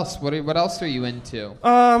 what else? What else are you into?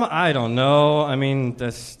 I don't know. I mean,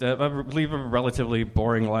 I live a relatively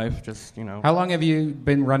boring life. Just How long have you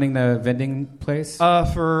been running the vending place?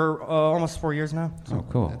 For almost 4 years now. Oh,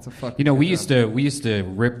 cool. That's a fucking we used to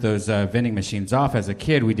rip those vending machines off as a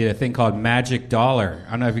kid. We did a thing called Magic Dollar.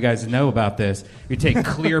 I don't know if you guys know about this. You take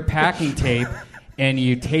clear packing tape and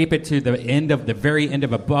you tape it to the very end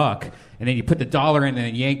of a buck, and then you put the dollar in and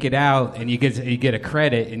then yank it out, and you get a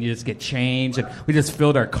credit, and you just get change. And we just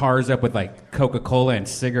filled our cars up with like Coca-Cola and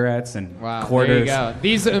cigarettes and quarters. There you go.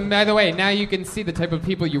 These, by the way, now you can see the type of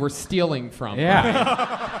people you were stealing from.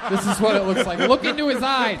 Yeah. This is what it looks like. Look into his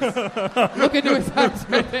eyes. Look into his eyes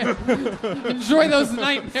right there. Enjoy those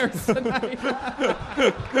nightmares tonight.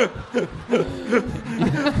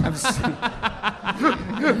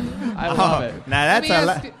 I love it. Now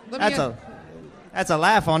that's a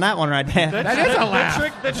laugh on that one right there. That is a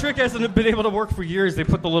laugh. That trick hasn't been able to work for years. They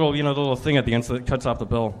put the little thing at the end so it cuts off the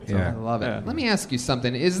bill. So. I love it. Let me ask you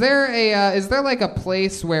something. Is there like a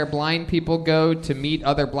place where blind people go to meet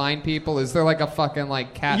other blind people? Is there like a fucking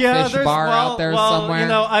like catfish bar out there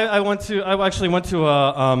somewhere? I actually went to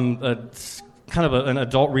a kind of an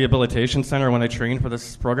adult rehabilitation center when I trained for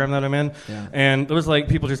this program that I'm in. Yeah. And there was like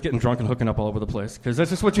people just getting drunk and hooking up all over the place because that's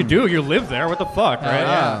just what you do. You live there. What the fuck,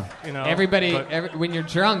 right? Yeah. When you're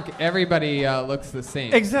drunk, everybody looks the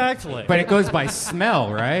same. Exactly. But it goes by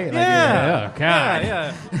smell, right? Yeah. Oh, God.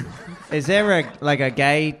 Yeah. Is there a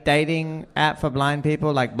gay dating app for blind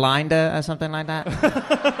people, like Blinder or something like that?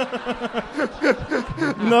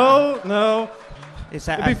 No. Is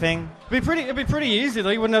that a thing? It'd be pretty easy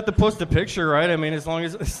though. You wouldn't have to post a picture, right? I mean, as long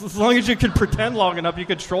as you could pretend long enough, you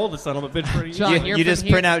could troll the son of a bitch pretty easy. John, you just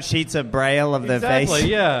print out sheets of braille of the face.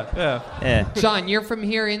 Exactly. Yeah. John, you're from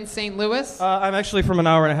here in St. Louis? I'm actually from an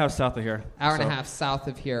hour and a half south of here. Hour and a half south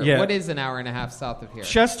of here. Yeah. What is an hour and a half south of here?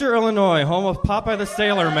 Chester, Illinois, home of Popeye the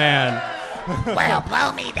Sailor Man. Well,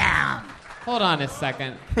 blow me down. Hold on a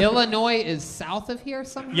second. Illinois is south of here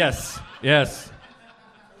somewhere? Yes.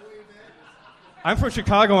 I'm from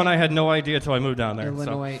Chicago, and I had no idea until I moved down there.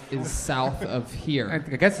 Illinois is south of here. I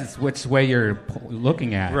guess it's which way you're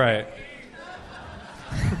looking at. Right.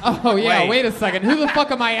 Oh, yeah, wait a second. Who the fuck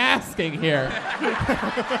am I asking here?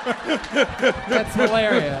 That's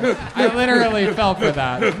hilarious. I literally fell for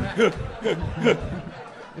that.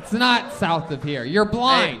 It's not south of here. You're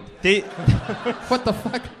blind. What the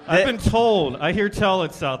fuck? I've been told. I hear tell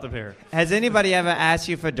it's south of here. Has anybody ever asked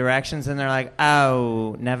you for directions and they're like,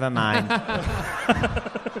 oh, never mind?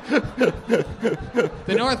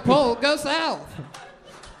 The North Pole, go south.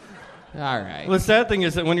 All right. Well, the sad thing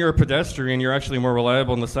is that when you're a pedestrian, you're actually more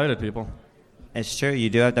reliable than the sighted people. It's true. You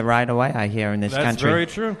do have the right of way, I hear, in this country. That's very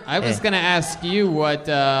true. I was going to ask you what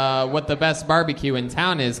the best barbecue in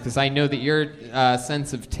town is, because I know that your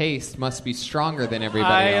sense of taste must be stronger than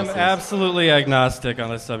everybody else's. I am absolutely agnostic on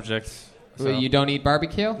this subject. So. You don't eat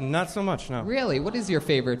barbecue? Not so much, no. Really? What is your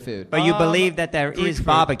favorite food? But you believe that there is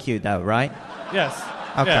barbecue, though, right? Yes.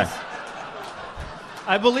 Okay. Yes.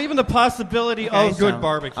 I believe in the possibility of good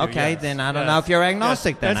barbecue. Okay, yes. then I don't know if you're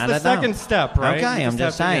agnostic then. That's I the don't know. second step, right? Okay, I'm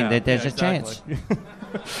just saying that there's a chance.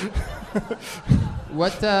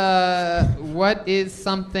 What is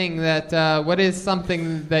something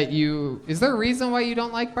that you... Is there a reason why you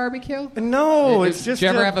don't like barbecue? No, it's just Did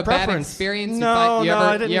you ever have a bad preference. experience? No,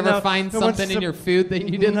 I didn't. You ever find something in your food that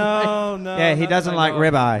you didn't like? No. Yeah, he doesn't like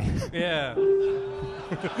ribeye. Yeah.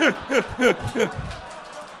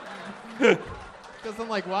 Doesn't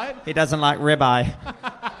like what? He doesn't like ribeye.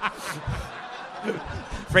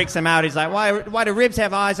 freaks him out. He's like, why do ribs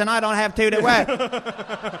have eyes and I don't have two that work?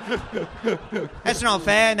 That's not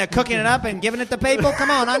fair. And they're cooking it up and giving it to people. Come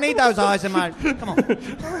on, I need those eyes in my... Come on.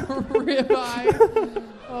 Ribeye.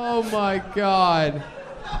 Oh, my God.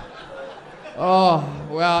 Oh,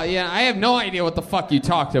 well, yeah, I have no idea what the fuck you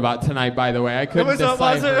talked about tonight, by the way. I couldn't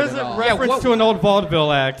decipher it was at all. a reference to an old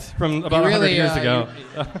vaudeville act from about 100 years ago.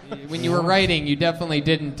 When you were writing, you definitely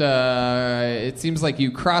didn't, it seems like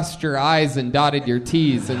you crossed your I's and dotted your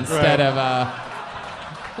T's instead of...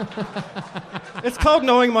 It's called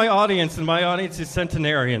knowing my audience, and my audience is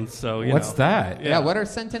centenarians, so, you What's know. that? Yeah, what are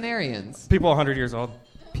centenarians? People 100 years old.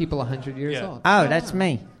 People 100 years old. Oh, that's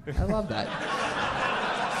me. I love that.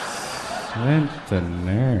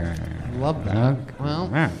 Love that. Well,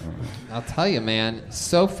 I'll tell you, man,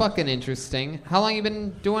 so fucking interesting. How long you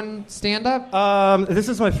been doing stand-up? This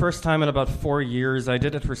is my first time in about 4 years. I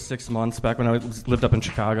did it for 6 months back when I lived up in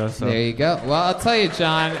Chicago. So. There you go. Well, I'll tell you,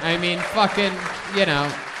 John, I mean, fucking, you know,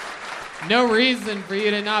 no reason for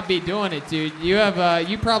you to not be doing it, dude. You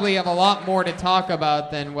probably have a lot more to talk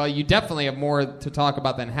about than, well, you definitely have more to talk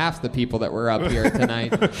about than half the people that were up here tonight.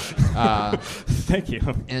 Thank you.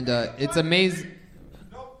 And it's amazing.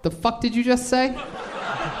 The fuck did you just say?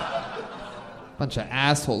 Bunch of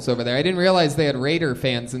assholes over there. I didn't realize they had Raider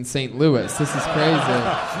fans in St. Louis. This is crazy.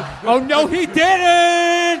 Oh, no, he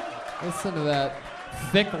didn't! Listen to that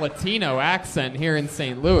thick Latino accent here in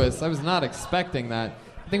St. Louis. I was not expecting that.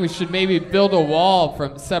 I think we should maybe build a wall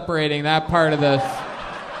from separating that part of the...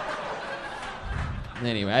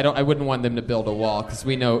 Anyway, I wouldn't want them to build a wall because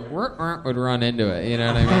we know would run into it. You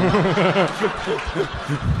know what I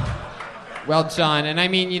mean? Well, John, and I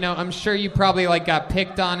mean, you know, I'm sure you probably like got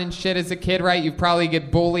picked on and shit as a kid, right? You probably get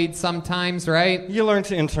bullied sometimes, right? You learn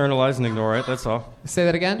to internalize and ignore it. That's all. Say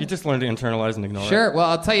that again? You just learn to internalize and ignore it. Sure. Well,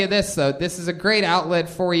 I'll tell you this though. This is a great outlet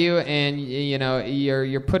for you, and you know,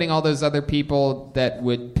 you're putting all those other people that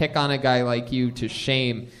would pick on a guy like you to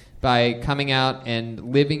shame by coming out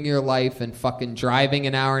and living your life and fucking driving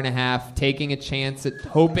an hour and a half, taking a chance at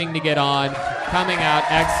hoping to get on, coming out,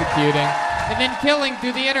 executing, and then killing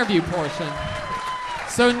through the interview portion.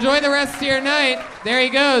 So enjoy the rest of your night. There he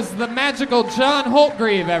goes, the magical John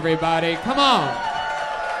Holtgreave, everybody. Come on.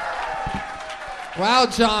 Wow,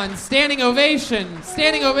 John, standing ovation,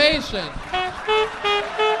 standing ovation.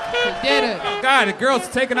 You did it. Oh, God, the girl's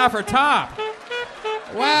taking off her top.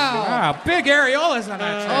 Wow. Wow, big areolas on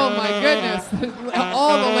that chick. Oh, my goodness.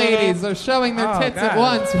 All the ladies are showing their tits at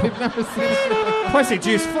once. We've never seen it. Pussy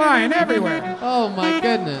juice flying everywhere. Oh, my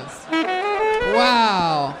goodness.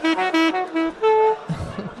 Wow.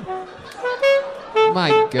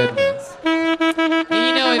 My goodness. And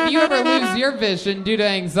you know, if you ever lose your vision due to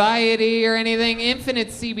anxiety or anything, Infinite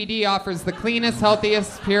CBD offers the cleanest,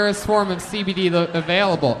 healthiest, purest form of CBD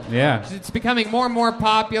available. Yeah. It's becoming more and more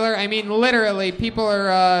popular. I mean, literally, people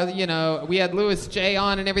are, you know, we had Louis J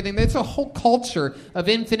on and everything. There's a whole culture of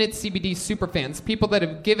Infinite CBD superfans, people that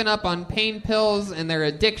have given up on pain pills and their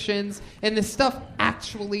addictions, and this stuff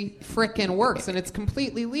actually frickin' works, and it's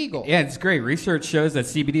completely legal. Yeah, it's great. Research shows that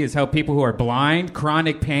CBD has helped people who are blind,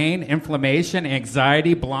 chronic pain, inflammation,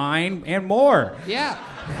 anxiety, blind, and more. Yeah.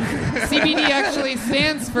 CBD actually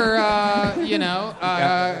stands for, you know...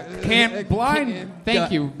 Thank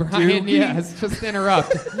you, Brian. Yes, just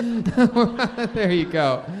interrupt. There you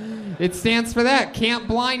go. It stands for that, can't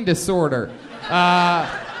blind disorder.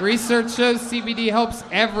 Research shows CBD helps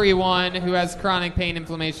everyone who has chronic pain,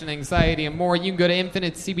 inflammation, anxiety, and more. You can go to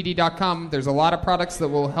infinitecbd.com. There's a lot of products that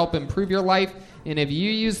will help improve your life. And if you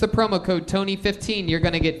use the promo code Tony15, you're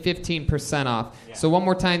going to get 15% off. Yeah. So one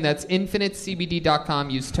more time, that's infinitecbd.com.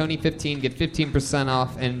 Use Tony15, get 15%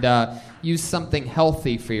 off, and use something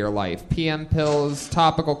healthy for your life. PM pills,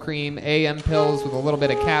 topical cream, AM pills with a little bit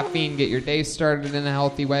of caffeine. Get your day started in a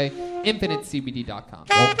healthy way. Infinitecbd.com.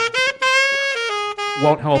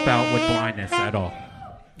 Won't help out with blindness at all.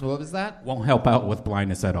 What was that? Won't help out with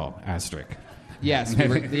blindness at all. Asterisk. Yes,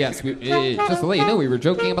 just to let you know, we were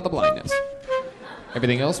joking about the blindness.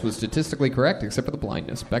 Everything else was statistically correct except for the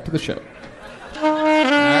blindness. Back to the show. All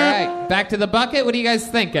right, back to the bucket. What are you guys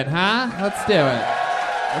thinking, huh? Let's do it.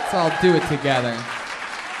 Let's all do it together.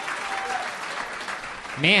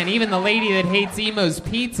 Man, even the lady that hates Emo's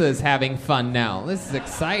Pizza is having fun now. This is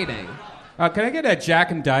exciting. Can I get a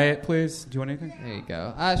Jack and Diet, please? Do you want anything? There you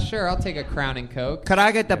go. Sure, I'll take a Crown and Coke. Could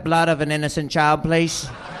I get the blood of an innocent child, please?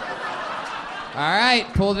 All right,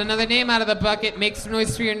 pulled another name out of the bucket. Make some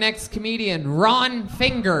noise for your next comedian, Ron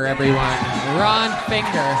Finger, everyone. Ron Finger.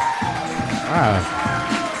 Wow.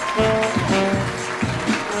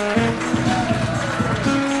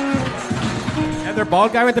 And their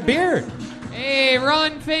bald guy with the beard. Hey, Hey,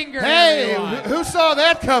 Ron Finger. Hey, everyone. who saw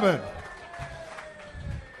that coming?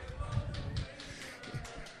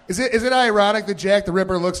 Is it ironic that Jack the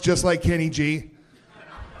Ripper looks just like Kenny G?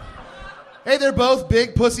 Hey, they're both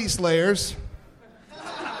big pussy slayers.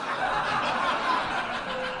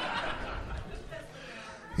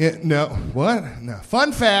 Yeah, no, what? No.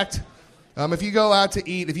 Fun fact, if you go out to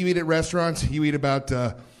eat, if you eat at restaurants, you eat about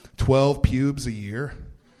 12 pubes a year.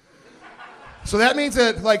 So that means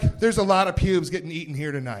that, like, there's a lot of pubes getting eaten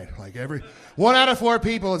here tonight. Like, 1 out of 4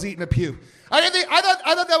 people is eating a pube. I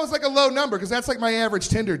thought that was like a low number, because that's like my average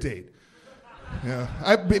Tinder date. Yeah,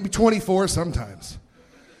 maybe 24 sometimes.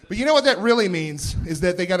 But you know what that really means is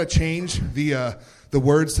that they got to change the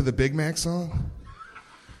words to the Big Mac song.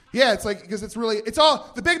 Yeah, it's like, because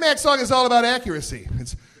the Big Mac song is all about accuracy.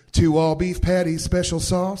 It's 2 all-beef patties, special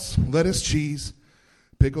sauce, lettuce, cheese,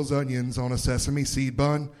 pickles, onions on a sesame seed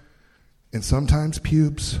bun, and sometimes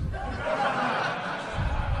pubes.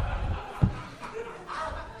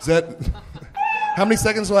 Is that... How many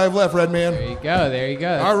seconds do I have left, Red Man? There you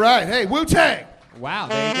go. All right, hey, Wu-Tang! Wow,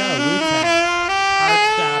 there you go, Wu-Tang.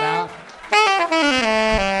 Heart shout out.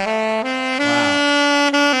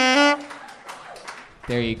 Wow.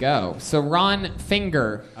 There you go. So Ron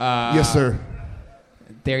Finger. Yes, sir.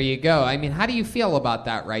 There you go. I mean, how do you feel about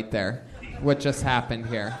that right there? What just happened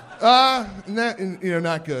here?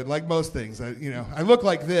 Not good. Like most things, I look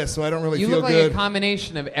like this, so I don't really You feel look like good. a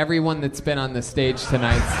combination of everyone that's been on the stage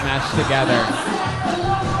tonight smashed together.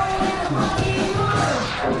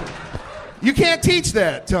 You can't teach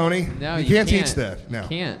that, Tony. No, you can't teach that. No. You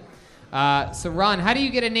can't. So Ron, how do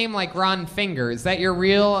you get a name like Ron Finger? Is that your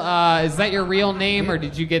real name, or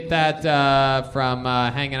did you get that from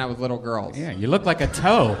hanging out with little girls? Yeah, you look like a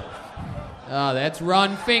toe. Oh, that's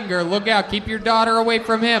Ron Finger. Look out! Keep your daughter away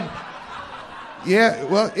from him. Yeah,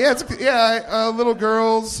 well, yeah, little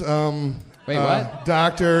girls. Wait, what?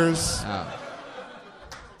 Doctors. Oh.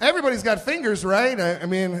 Everybody's got fingers, right? I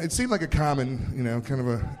mean, it seemed like a common, kind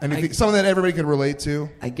of something that everybody could relate to.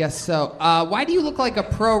 I guess so. Why do you look like a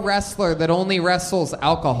pro wrestler that only wrestles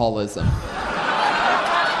alcoholism?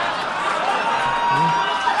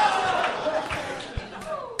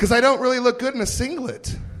 Because I don't really look good in a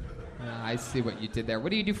singlet. I see what you did there.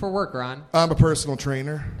 What do you do for work, Ron? I'm a personal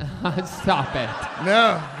trainer. Stop it.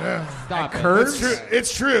 No. Stop it.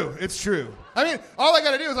 It's true. I mean, all I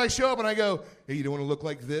got to do is I show up and I go, hey, you don't want to look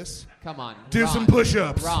like this? Come on. Do Ron, some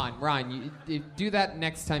push-ups. Ron, you do that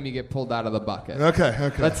next time you get pulled out of the bucket.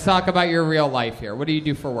 Okay. Let's talk about your real life here. What do you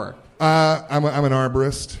do for work? I'm an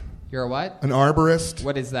arborist. You're a what? An arborist.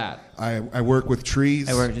 What is that? I work with trees.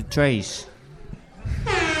 I work with trees.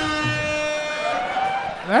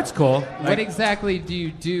 That's cool. What exactly do you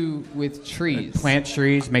do with trees? Plant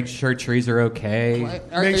trees, make sure trees are okay.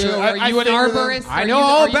 Are you an arborist? I know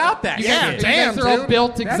all about that. You guys are all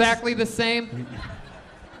built exactly the same?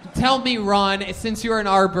 Tell me, Ron, since you're an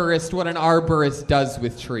arborist, what an arborist does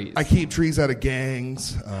with trees. I keep trees out of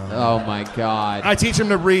gangs. Oh, my God. I teach them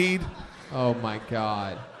to read. Oh, my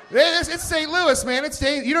God. It's St. Louis, man.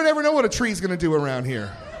 You don't ever know what a tree's going to do around here.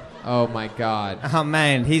 Oh, my God. Oh,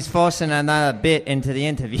 man, he's forcing another bit into the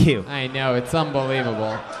interview. I know, it's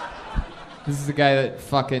unbelievable. This is the guy that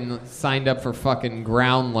fucking signed up for fucking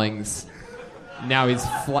groundlings. Now he's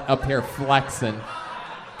up here flexing.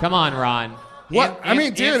 Come on, Ron. What? I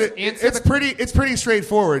mean, dude, it's pretty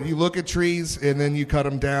straightforward. You look at trees, and then you cut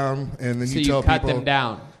them down, and then you tell people. So you cut them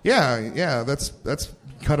down. Yeah, that's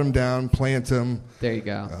cut them down, plant them. There you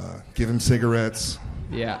go. Give them cigarettes.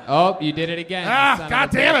 Yeah. Oh, you did it again.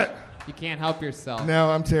 God damn it. You can't help yourself. No,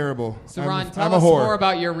 I'm terrible. So, Ron, I'm tell a us whore. more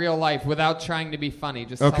about your real life without trying to be funny.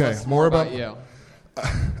 Just tell us more about you.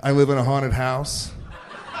 I live in a haunted house.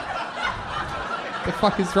 What the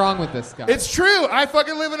fuck is wrong with this guy? It's true. I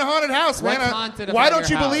fucking live in a haunted house, man. What's haunted about why don't your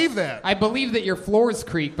you house? believe that? I believe that your floors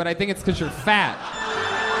creak, but I think it's because you're fat.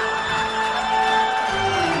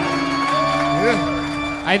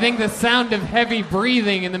 Yeah. I think the sound of heavy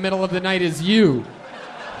breathing in the middle of the night is you.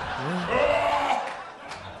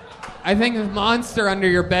 I think the monster under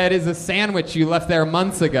your bed is a sandwich you left there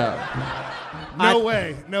months ago. No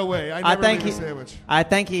way. I never made a sandwich. I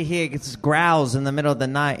think he hears growls in the middle of the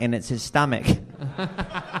night, and it's his stomach.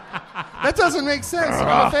 That doesn't make sense.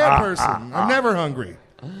 I'm a fat person. I'm never hungry.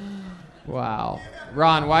 Wow.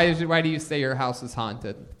 Ron, why do you say your house is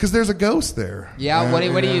haunted? Because there's a ghost there. Yeah, what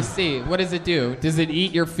do you see? What does it do? Does it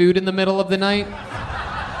eat your food in the middle of the night?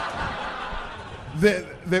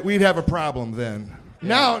 That we'd have a problem then.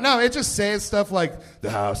 Yeah. No, it just says stuff like, the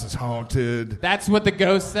house is haunted. That's what the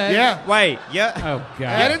ghost said? Yeah. Wait, Oh, God.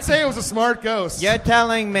 I didn't say it was a smart ghost. You're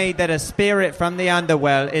telling me that a spirit from the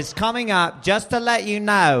underworld is coming up just to let you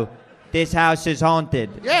know this house is haunted.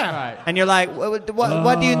 Yeah. And you're like,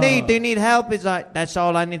 what do you need? Do you need help? He's like, that's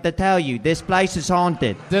all I need to tell you. This place is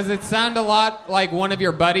haunted. Does it sound a lot like one of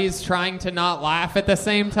your buddies trying to not laugh at the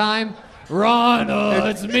same time? Ron,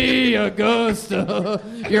 it's me, a ghost.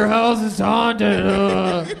 Your house is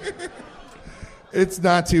haunted. It's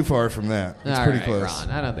not too far from that. It's All pretty right, close. Ron,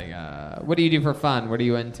 I don't think. What do you do for fun? What are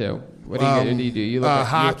you into? What do you do? You look at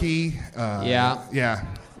hockey. Yeah.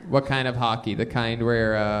 What kind of hockey? The kind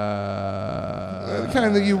where the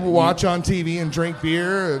kind that you watch on TV and drink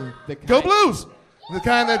beer and go Blues. The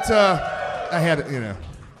kind that I had.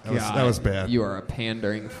 That was bad. You are a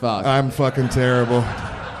pandering fuck. I'm fucking terrible.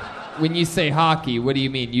 When you say hockey, what do you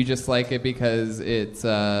mean? You just like it because it's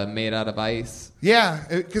made out of ice? Yeah,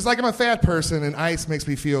 because I'm a fat person, and ice makes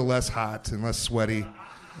me feel less hot and less sweaty.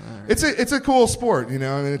 Right. It's a cool sport, I mean,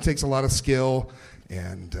 it takes a lot of skill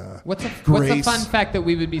and what's a grace. fun fact that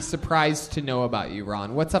we would be surprised to know about you,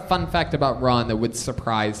 Ron? What's a fun fact about Ron that would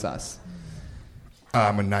surprise us?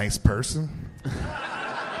 I'm a nice person.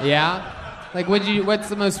 Yeah? Like, what's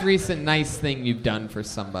the most recent nice thing you've done for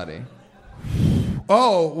somebody?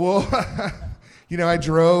 Oh, well, I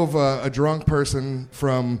drove a drunk person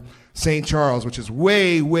from St. Charles, which is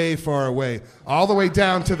way, way far away, all the way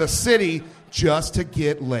down to the city just to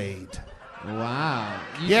get laid. Wow.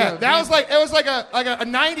 It was like a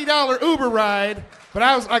 $90 Uber ride, but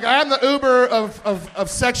I was like, I'm the Uber of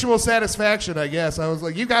sexual satisfaction, I guess. I was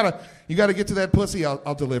like, you gotta get to that pussy,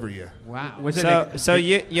 I'll deliver you. Wow. So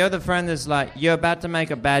you're the friend that's like, you're about to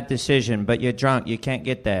make a bad decision, but you're drunk, you can't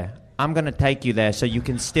get there. I'm going to take you there so you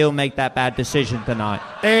can still make that bad decision tonight.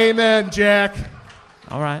 Amen, Jack.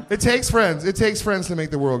 All right. It takes friends. It takes friends to make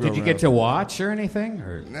the world go round. Did you get to watch or anything?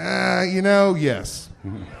 Or? Yes.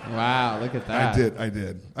 Wow, look at that. I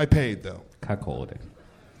did. I paid, though. Cuckolding.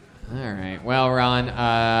 All right. Well,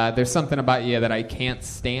 Ron, there's something about you that I can't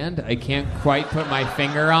stand. I can't quite put my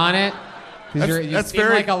finger on it. You seem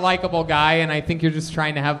like a likable guy, and I think you're just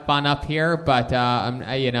trying to have fun up here. But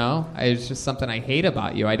it's just something I hate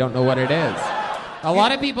about you. I don't know what it is. A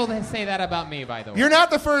lot of people say that about me, by the way. You're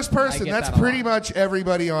not the first person. That's that pretty much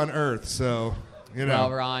everybody on Earth. So,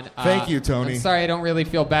 Well, Ron, thank you, Tony. I'm sorry, I don't really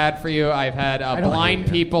feel bad for you. I've had blind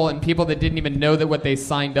people and people that didn't even know that what they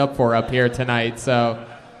signed up for up here tonight. So,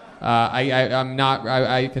 I'm not.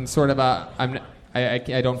 I can sort of.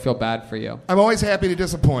 I don't feel bad for you. I'm always happy to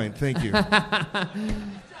disappoint. Thank you.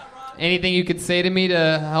 Anything you could say to me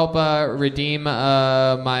to help redeem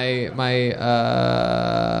my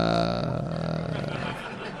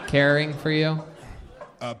caring for you?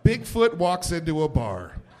 Bigfoot walks into a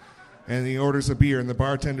bar, and he orders a beer, and the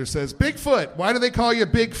bartender says, "Bigfoot, why do they call you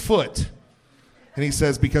Bigfoot?" And he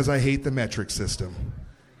says, "Because I hate the metric system."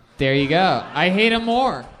 There you go. I hate him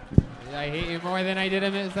more. I hate you more than I did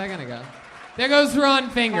him a second ago. There goes Ron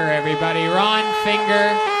Finger, everybody. Ron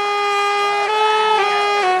Finger.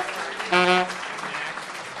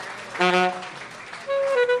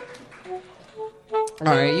 All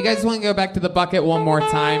right, you guys want to go back to the bucket one more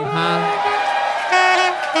time, huh?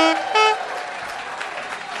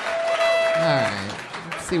 All right,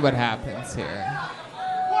 let's see what happens here.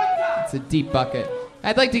 It's a deep bucket.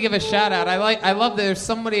 I'd like to give a shout out. I love that there's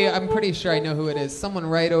somebody, I'm pretty sure I know who it is, someone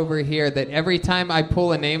right over here that every time I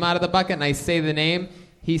pull a name out of the bucket and I say the name,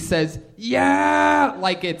 he says, "Yeah,"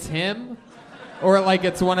 like it's him. Or like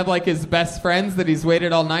it's one of like his best friends that he's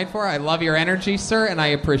waited all night for. I love your energy, sir, and I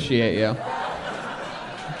appreciate you.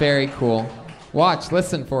 Very cool. Watch,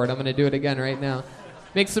 listen for it. I'm going to do it again right now.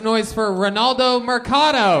 Make some noise for Ronaldo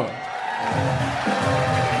Mercado.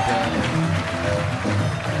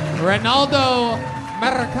 Ronaldo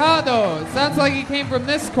Mercado. Sounds like he came from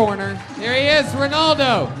this corner. Here he is,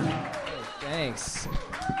 Ronaldo. Thanks.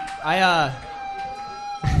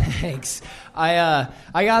 Thanks. I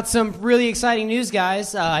got some really exciting news,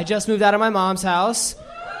 guys. I just moved out of my mom's house.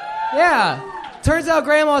 Yeah. Turns out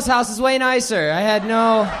Grandma's house is way nicer. I had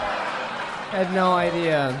no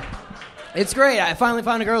idea. It's great. I finally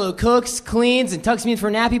found a girl who cooks, cleans, and tucks me in for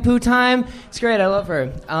nappy poo time. It's great. I love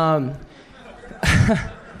her.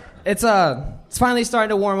 It's finally starting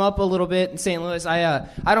to warm up a little bit in St. Louis. I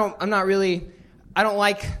don't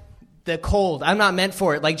like the cold. I'm not meant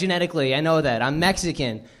for it, like genetically. I know that. I'm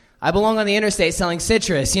Mexican. I belong on the interstate selling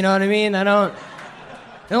citrus, you know what I mean? And a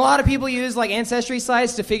lot of people use like ancestry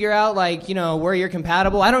sites to figure out like, where you're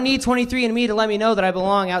compatible. I don't need 23andMe to let me know that I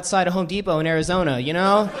belong outside of Home Depot in Arizona, you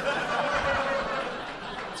know?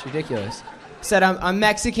 It's ridiculous. Said I'm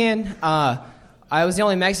Mexican. I was the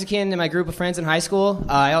only Mexican in my group of friends in high school.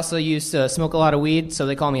 I also used to smoke a lot of weed, so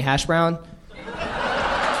they call me Hash Brown.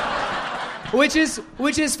 Which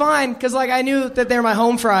is fine, because like I knew that they're my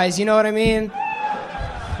home fries, you know what I mean?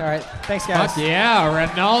 All right. Thanks, guys. Fuck yeah,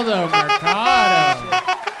 Ronaldo Mercado.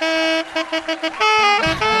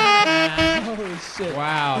 Holy shit.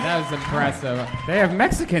 Wow, that was impressive. They have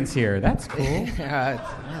Mexicans here. That's cool.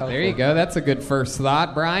 There you go. That's a good first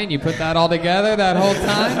thought, Brian. You put that all together that whole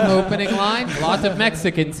time. Opening line. Lots of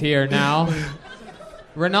Mexicans here now.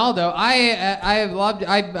 Ronaldo,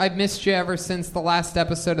 I've missed you ever since the last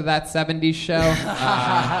episode of That 70s Show.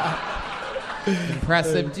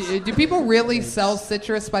 Impressive. Do people really sell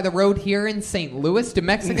citrus by the road here in St. Louis? Do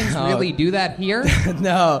Mexicans really do that here?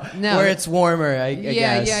 No. No. Where it's warmer, I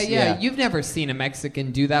guess. Yeah. You've never seen a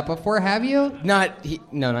Mexican do that before, have you? No,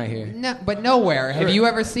 not here. No, but nowhere. Have you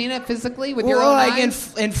ever seen it physically with your own like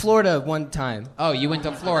eyes? in Florida one time. Oh, you went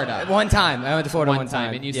to Florida. One time. I went to Florida one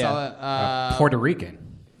time. And you saw Puerto Rican.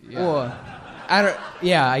 Yeah. Well, I don't.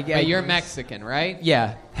 Yeah, But you're Mexican, right?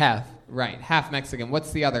 Yeah, half. Right, half Mexican.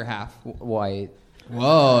 What's the other half? White.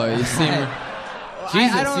 Whoa, you seem...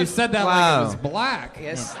 Jesus, I don't- you said that like it was black.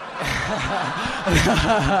 Yes.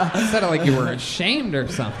 You said it like you were ashamed or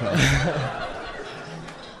something.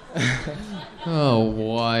 Oh,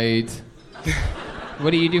 white.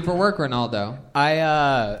 What do you do for work, Ronaldo?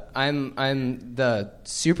 I'm the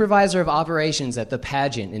supervisor of operations at the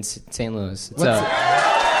pageant in St. Louis.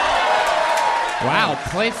 Wow,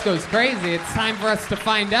 place goes crazy. It's time for us to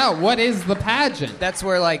find out. What is the pageant? That's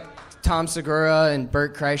where like Tom Segura and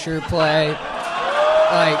Bert Kreischer play.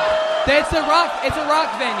 Like it's a rock venue.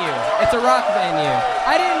 It's a rock venue.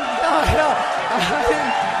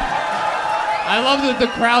 I love that the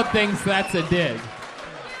crowd thinks that's a dig.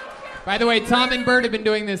 By the way, Tom and Bert have been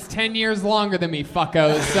doing this 10 years longer than me,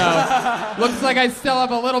 fuckos, so looks like I still have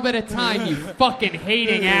a little bit of time, you fucking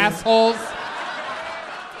hating assholes.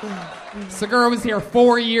 Segura was here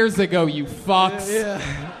 4 years ago, you fucks. Yeah.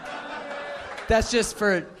 That's just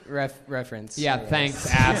for reference. Yeah, thanks,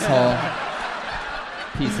 asshole.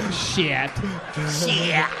 Piece of shit.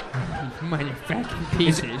 Shit. Motherfucking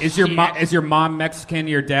piece of Is shit. your mom Mexican?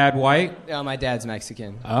 Your dad white? Oh, my dad's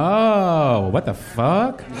Mexican. Oh, what the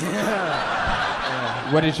fuck?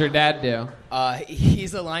 What does your dad do?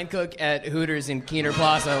 He's a line cook at Hooters in Keener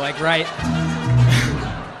Plaza, like right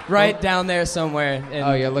down there somewhere.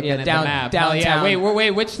 Oh, you're looking at the map. Downtown. Oh, yeah.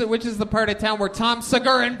 Wait. Which is the part of town where Tom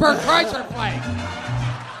Segura and Bert Kreischer play?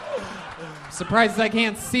 Surprised I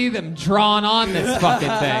can't see them drawn on this fucking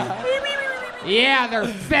thing. Yeah, they're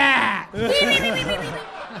fat.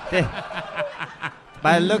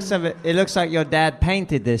 By the looks of it, it looks like your dad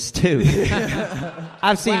painted this too.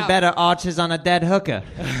 I've seen better arches on a dead hooker.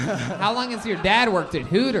 How long has your dad worked at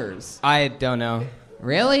Hooters? I don't know.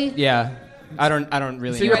 Really? Yeah. I don't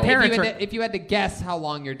really So know. if you had to guess how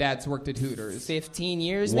long your dad's worked at Hooters. 15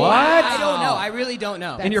 years What? maybe? I don't know. I really don't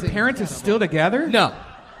know. And your parents are still together? No.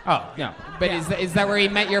 Oh, no. But is that where he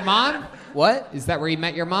met your mom? What? Is that where he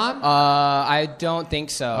met your mom? I don't think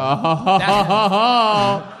so.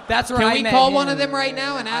 That's where Can I we met call him. one of them right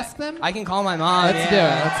now and ask them? I can call my mom. Let's do it.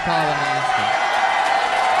 Let's call them and ask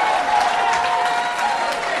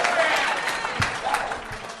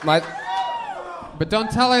them. But don't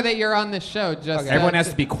tell her that you're on the show. Just Everyone has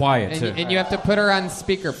to be quiet, too. And you have to put her on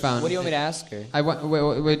speakerphone. What do you want me to ask her?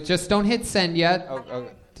 Wait, just don't hit send yet. Okay.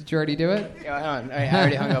 Did you already do it? Yeah, hold on. I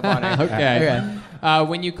already hung up on her. Okay.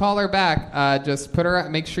 When you call her back, just put her.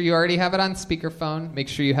 Make sure you already have it on speakerphone. Make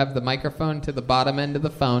sure you have the microphone to the bottom end of the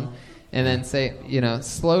phone, and then say,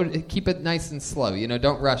 slow. Keep it nice and slow.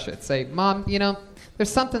 Don't rush it. Say, Mom, there's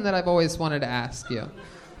something that I've always wanted to ask you.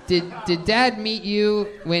 Did Dad meet you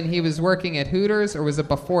when he was working at Hooters, or was it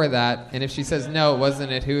before that? And if she says no, it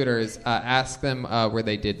wasn't at Hooters, ask them where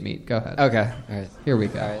they did meet. Go ahead. Okay. All right. Here we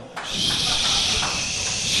go. All right.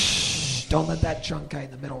 Don't let that drunk guy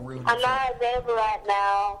in the middle ruin it. I'm not available right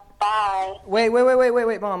now. Bye. Wait,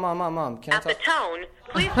 Mom. Can At I the talk? tone,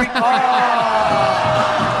 please record.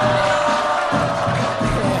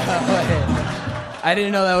 I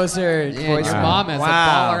didn't know that was her Yeah, voice. your mom has a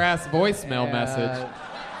baller-ass voicemail message.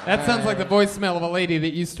 That sounds like the voicemail of a lady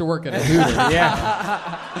that used to work at a Hooters.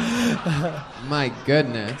 Yeah. My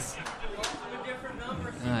goodness.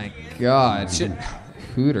 My God.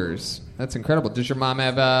 Hooters. That's incredible. Does your mom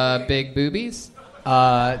have big boobies?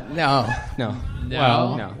 No.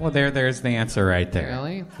 Well, there's the answer right there.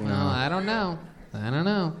 Really? No, I don't know.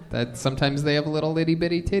 That sometimes they have little itty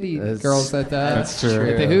bitty titty girls at that's true.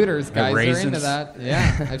 At the Hooters. The Guys are into raisins. that.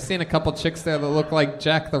 Yeah, I've seen a couple chicks there that look like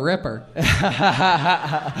Jack the Ripper.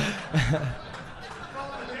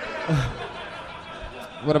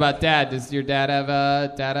 What about Dad? Does your dad have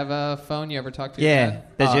a phone? You ever talk to your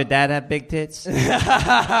dad? Does your dad have big tits? No,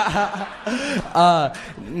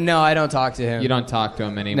 I don't talk to him. You don't talk to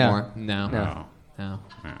him anymore? No. Oh.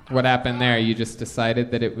 What happened there? You just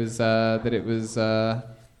decided that it was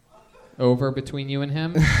over between you and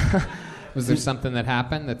him? Was there something that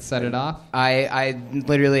happened that set it off? I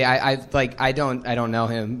literally don't know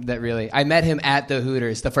him that really. I met him at the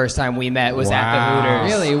Hooters. The first time we met was at the Hooters.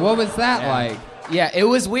 Really? What was that like? Yeah, it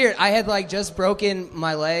was weird. I had just broken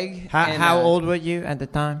my leg. How old were you at the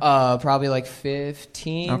time? Probably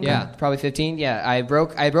 15. Okay. Yeah, probably 15. Yeah, I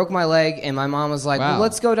broke my leg, and my mom was like, Wow. well,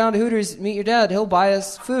 let's go down to Hooters, meet your dad. He'll buy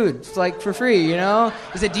us food, for free, you know?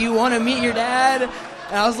 He said, do you want to meet your dad?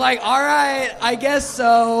 And I was like, all right, I guess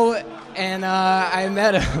so. And I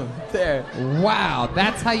met him there. Wow,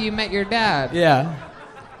 that's how you met your dad. Yeah.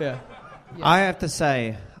 I have to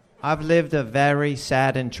say, I've lived a very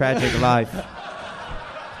sad and tragic life.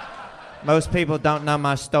 Most people don't know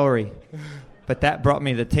my story, but that brought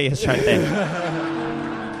me the tears right there.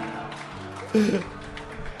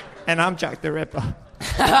 And I'm Jack the Ripper.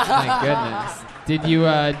 My goodness.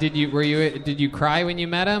 Did you cry when you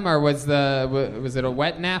met him, or was it a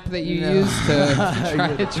wet nap that you used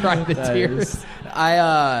to try the tears?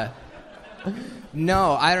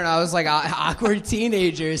 No, I don't know. I was an awkward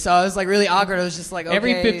teenager, so I was really awkward. I was just okay.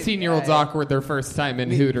 Every 15-year-old's awkward their first time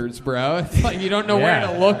in Hooters, bro. It's like you don't know where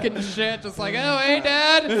to look and shit. Just oh, hey,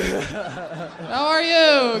 Dad. How are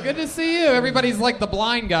you? Good to see you. Everybody's like the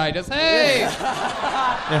blind guy. Just, hey.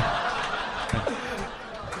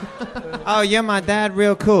 Oh, you're my dad?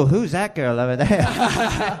 Real cool. Who's that girl over there?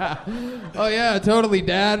 Oh, yeah, totally,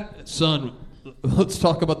 Dad. Son, let's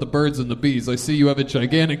talk about the birds and the bees. I see you have a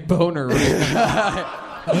gigantic boner right now.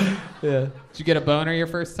 Yeah. Did you get a boner your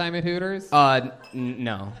first time at Hooters?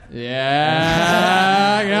 No.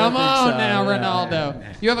 Yeah. Come on so, now, yeah. Ronaldo.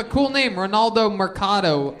 You have a cool name, Ronaldo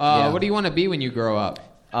Mercado. What do you want to be when you grow up?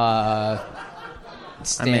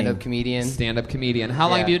 Stand-up comedian. Stand-up comedian. How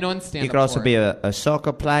long have you been doing stand-up You could also for? be a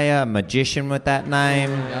soccer player, a magician with that name.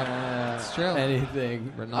 It's true.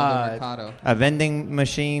 Anything. Ronaldo Mercado. A vending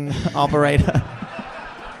machine operator.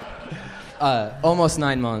 Almost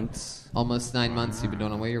 9 months. Almost 9 months you've been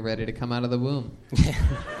doing it. Well, you're ready to come out of the womb.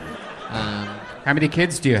 How many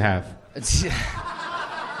kids do you have?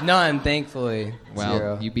 None, thankfully. Well,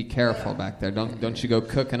 0. you be careful back there. Don't you go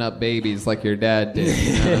cooking up babies like your dad did.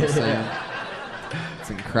 You know what I'm saying? It's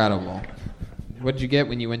incredible. What did you get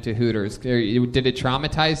when you went to Hooters? Did it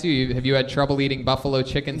traumatize you? Have you had trouble eating buffalo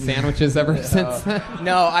chicken sandwiches ever since then?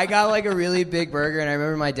 No, I got a really big burger, and I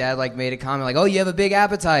remember my dad made a comment oh, you have a big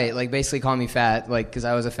appetite, basically calling me fat, because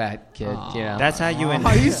I was a fat kid. You know? That's how you end.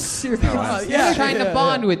 Are you serious? He's trying to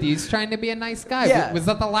bond with you. He's trying to be a nice guy. Yeah. Was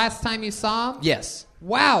that the last time you saw him? Yes.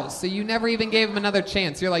 Wow, so you never even gave him another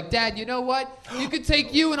chance. You're like, Dad, you know what? You could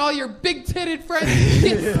take you and all your big-titted friends and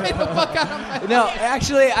get the fuck out of my No,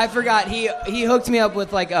 actually, I forgot. He hooked me up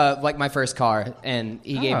with my first car, and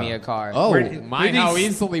he gave me a car. Oh, how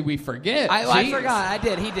easily we forget. I forgot. I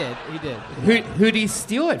did. He did. Who'd he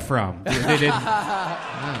steal it from?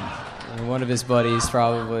 One of his buddies,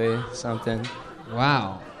 probably something.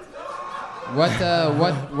 Wow.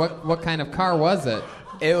 What kind of car was it?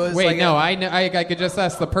 It was Wait, no, I know. I could just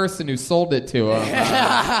ask the person who sold it to him.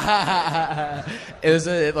 It was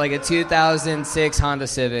a 2006 Honda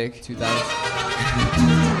Civic. 2000.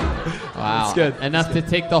 Wow. That's good. Enough to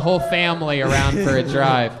take the whole family around for a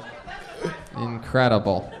drive.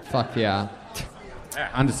 Incredible. Fuck yeah.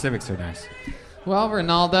 Honda Civics are nice. Well,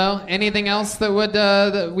 Ronaldo, anything else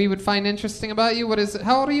that we would find interesting about you? What is it?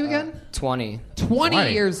 How old are you again? 20.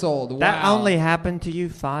 20 years old. Wow. That only happened to you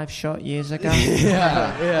 5 short years ago?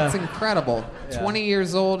 Yeah. That's incredible. Yeah. 20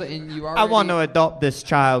 years old and you already... I want to adopt this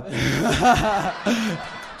child.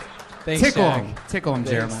 Thanks, Tickle Jack. him. Tickle him,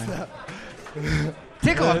 Jeremiah.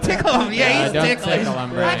 Tickle him. Yeah, he's don't tickling. tickle him,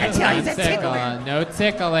 bro. I can tell he's a Don't tickle tickler. him. No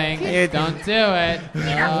tickling. Don't do it.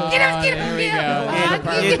 There we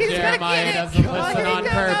go. Jeremiah doesn't listen on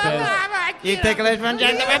purpose. You tickle it from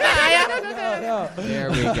Jack the Ripper? There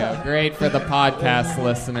we go. Great for the podcast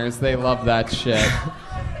listeners. They love that shit.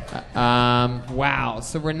 Wow.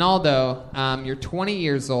 So Ronaldo, you're 20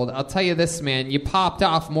 years old. I'll tell you this, man. You popped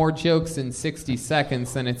off more jokes in 60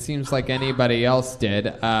 seconds than it seems like anybody else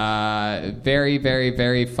did. Very, very,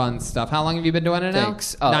 very fun stuff. How long have you been doing it now?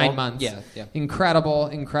 Thanks. 9 months. Yeah. Incredible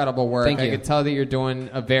work. Thank you. I could tell that you're doing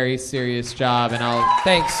a very serious job, and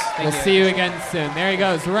Thanks. We'll see you again soon. There he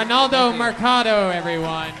goes. Ronaldo Mercado,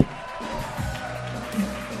 everyone.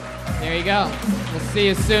 There you go. We'll see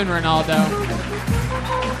you soon, Ronaldo.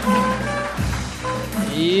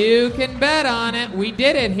 You can bet on it. We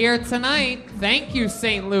did it here tonight. Thank you,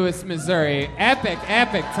 St. Louis, Missouri. Epic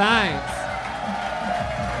times.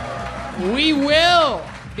 We will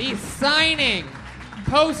be signing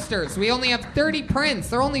Posters. We only have 30 prints.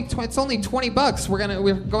 They're only it's only $20.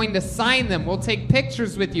 We're going to sign them. We'll take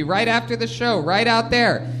pictures with you right after the show, right out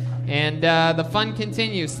there. And the fun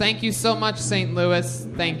continues. Thank you so much, St. Louis.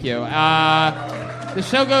 Thank you. The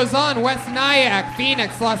show goes on. West Nyack,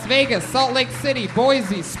 Phoenix, Las Vegas, Salt Lake City,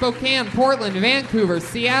 Boise, Spokane, Portland, Vancouver,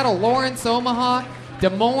 Seattle, Lawrence, Omaha, Des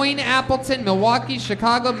Moines, Appleton, Milwaukee,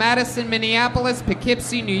 Chicago, Madison, Minneapolis,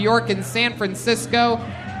 Poughkeepsie, New York, and San Francisco.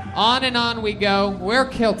 On and on we go. Where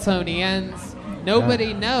Kill Tony ends,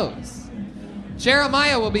 nobody knows.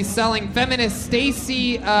 Jeremiah will be selling feminist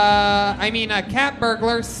cat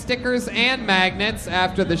burglar stickers and magnets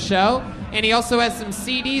after the show. And he also has some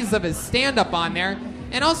CDs of his stand-up on there.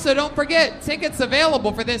 And also, don't forget, tickets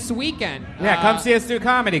available for this weekend. Yeah, come see us do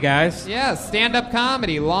comedy, guys. Yeah, stand-up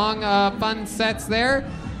comedy. Long, fun sets there.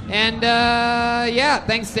 And,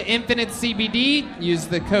 thanks to Infinite CBD. Use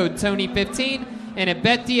the code Tony15. And at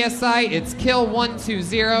BetDSI, it's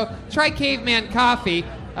Kill120. Try Caveman Coffee.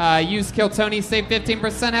 Use Kill Tony, save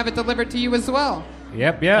 15%, have it delivered to you as well.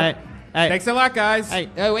 Yep. Hey. Thanks a lot, guys. Hey.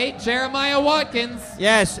 Oh, wait, Jeremiah Watkins.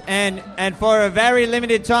 Yes, and for a very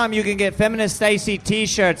limited time, you can get Feminist Stacy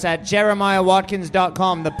t-shirts at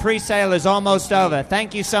jeremiahwatkins.com. The pre-sale is almost over.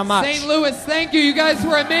 Thank you so much. St. Louis, thank you. You guys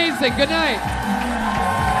were amazing. Good night.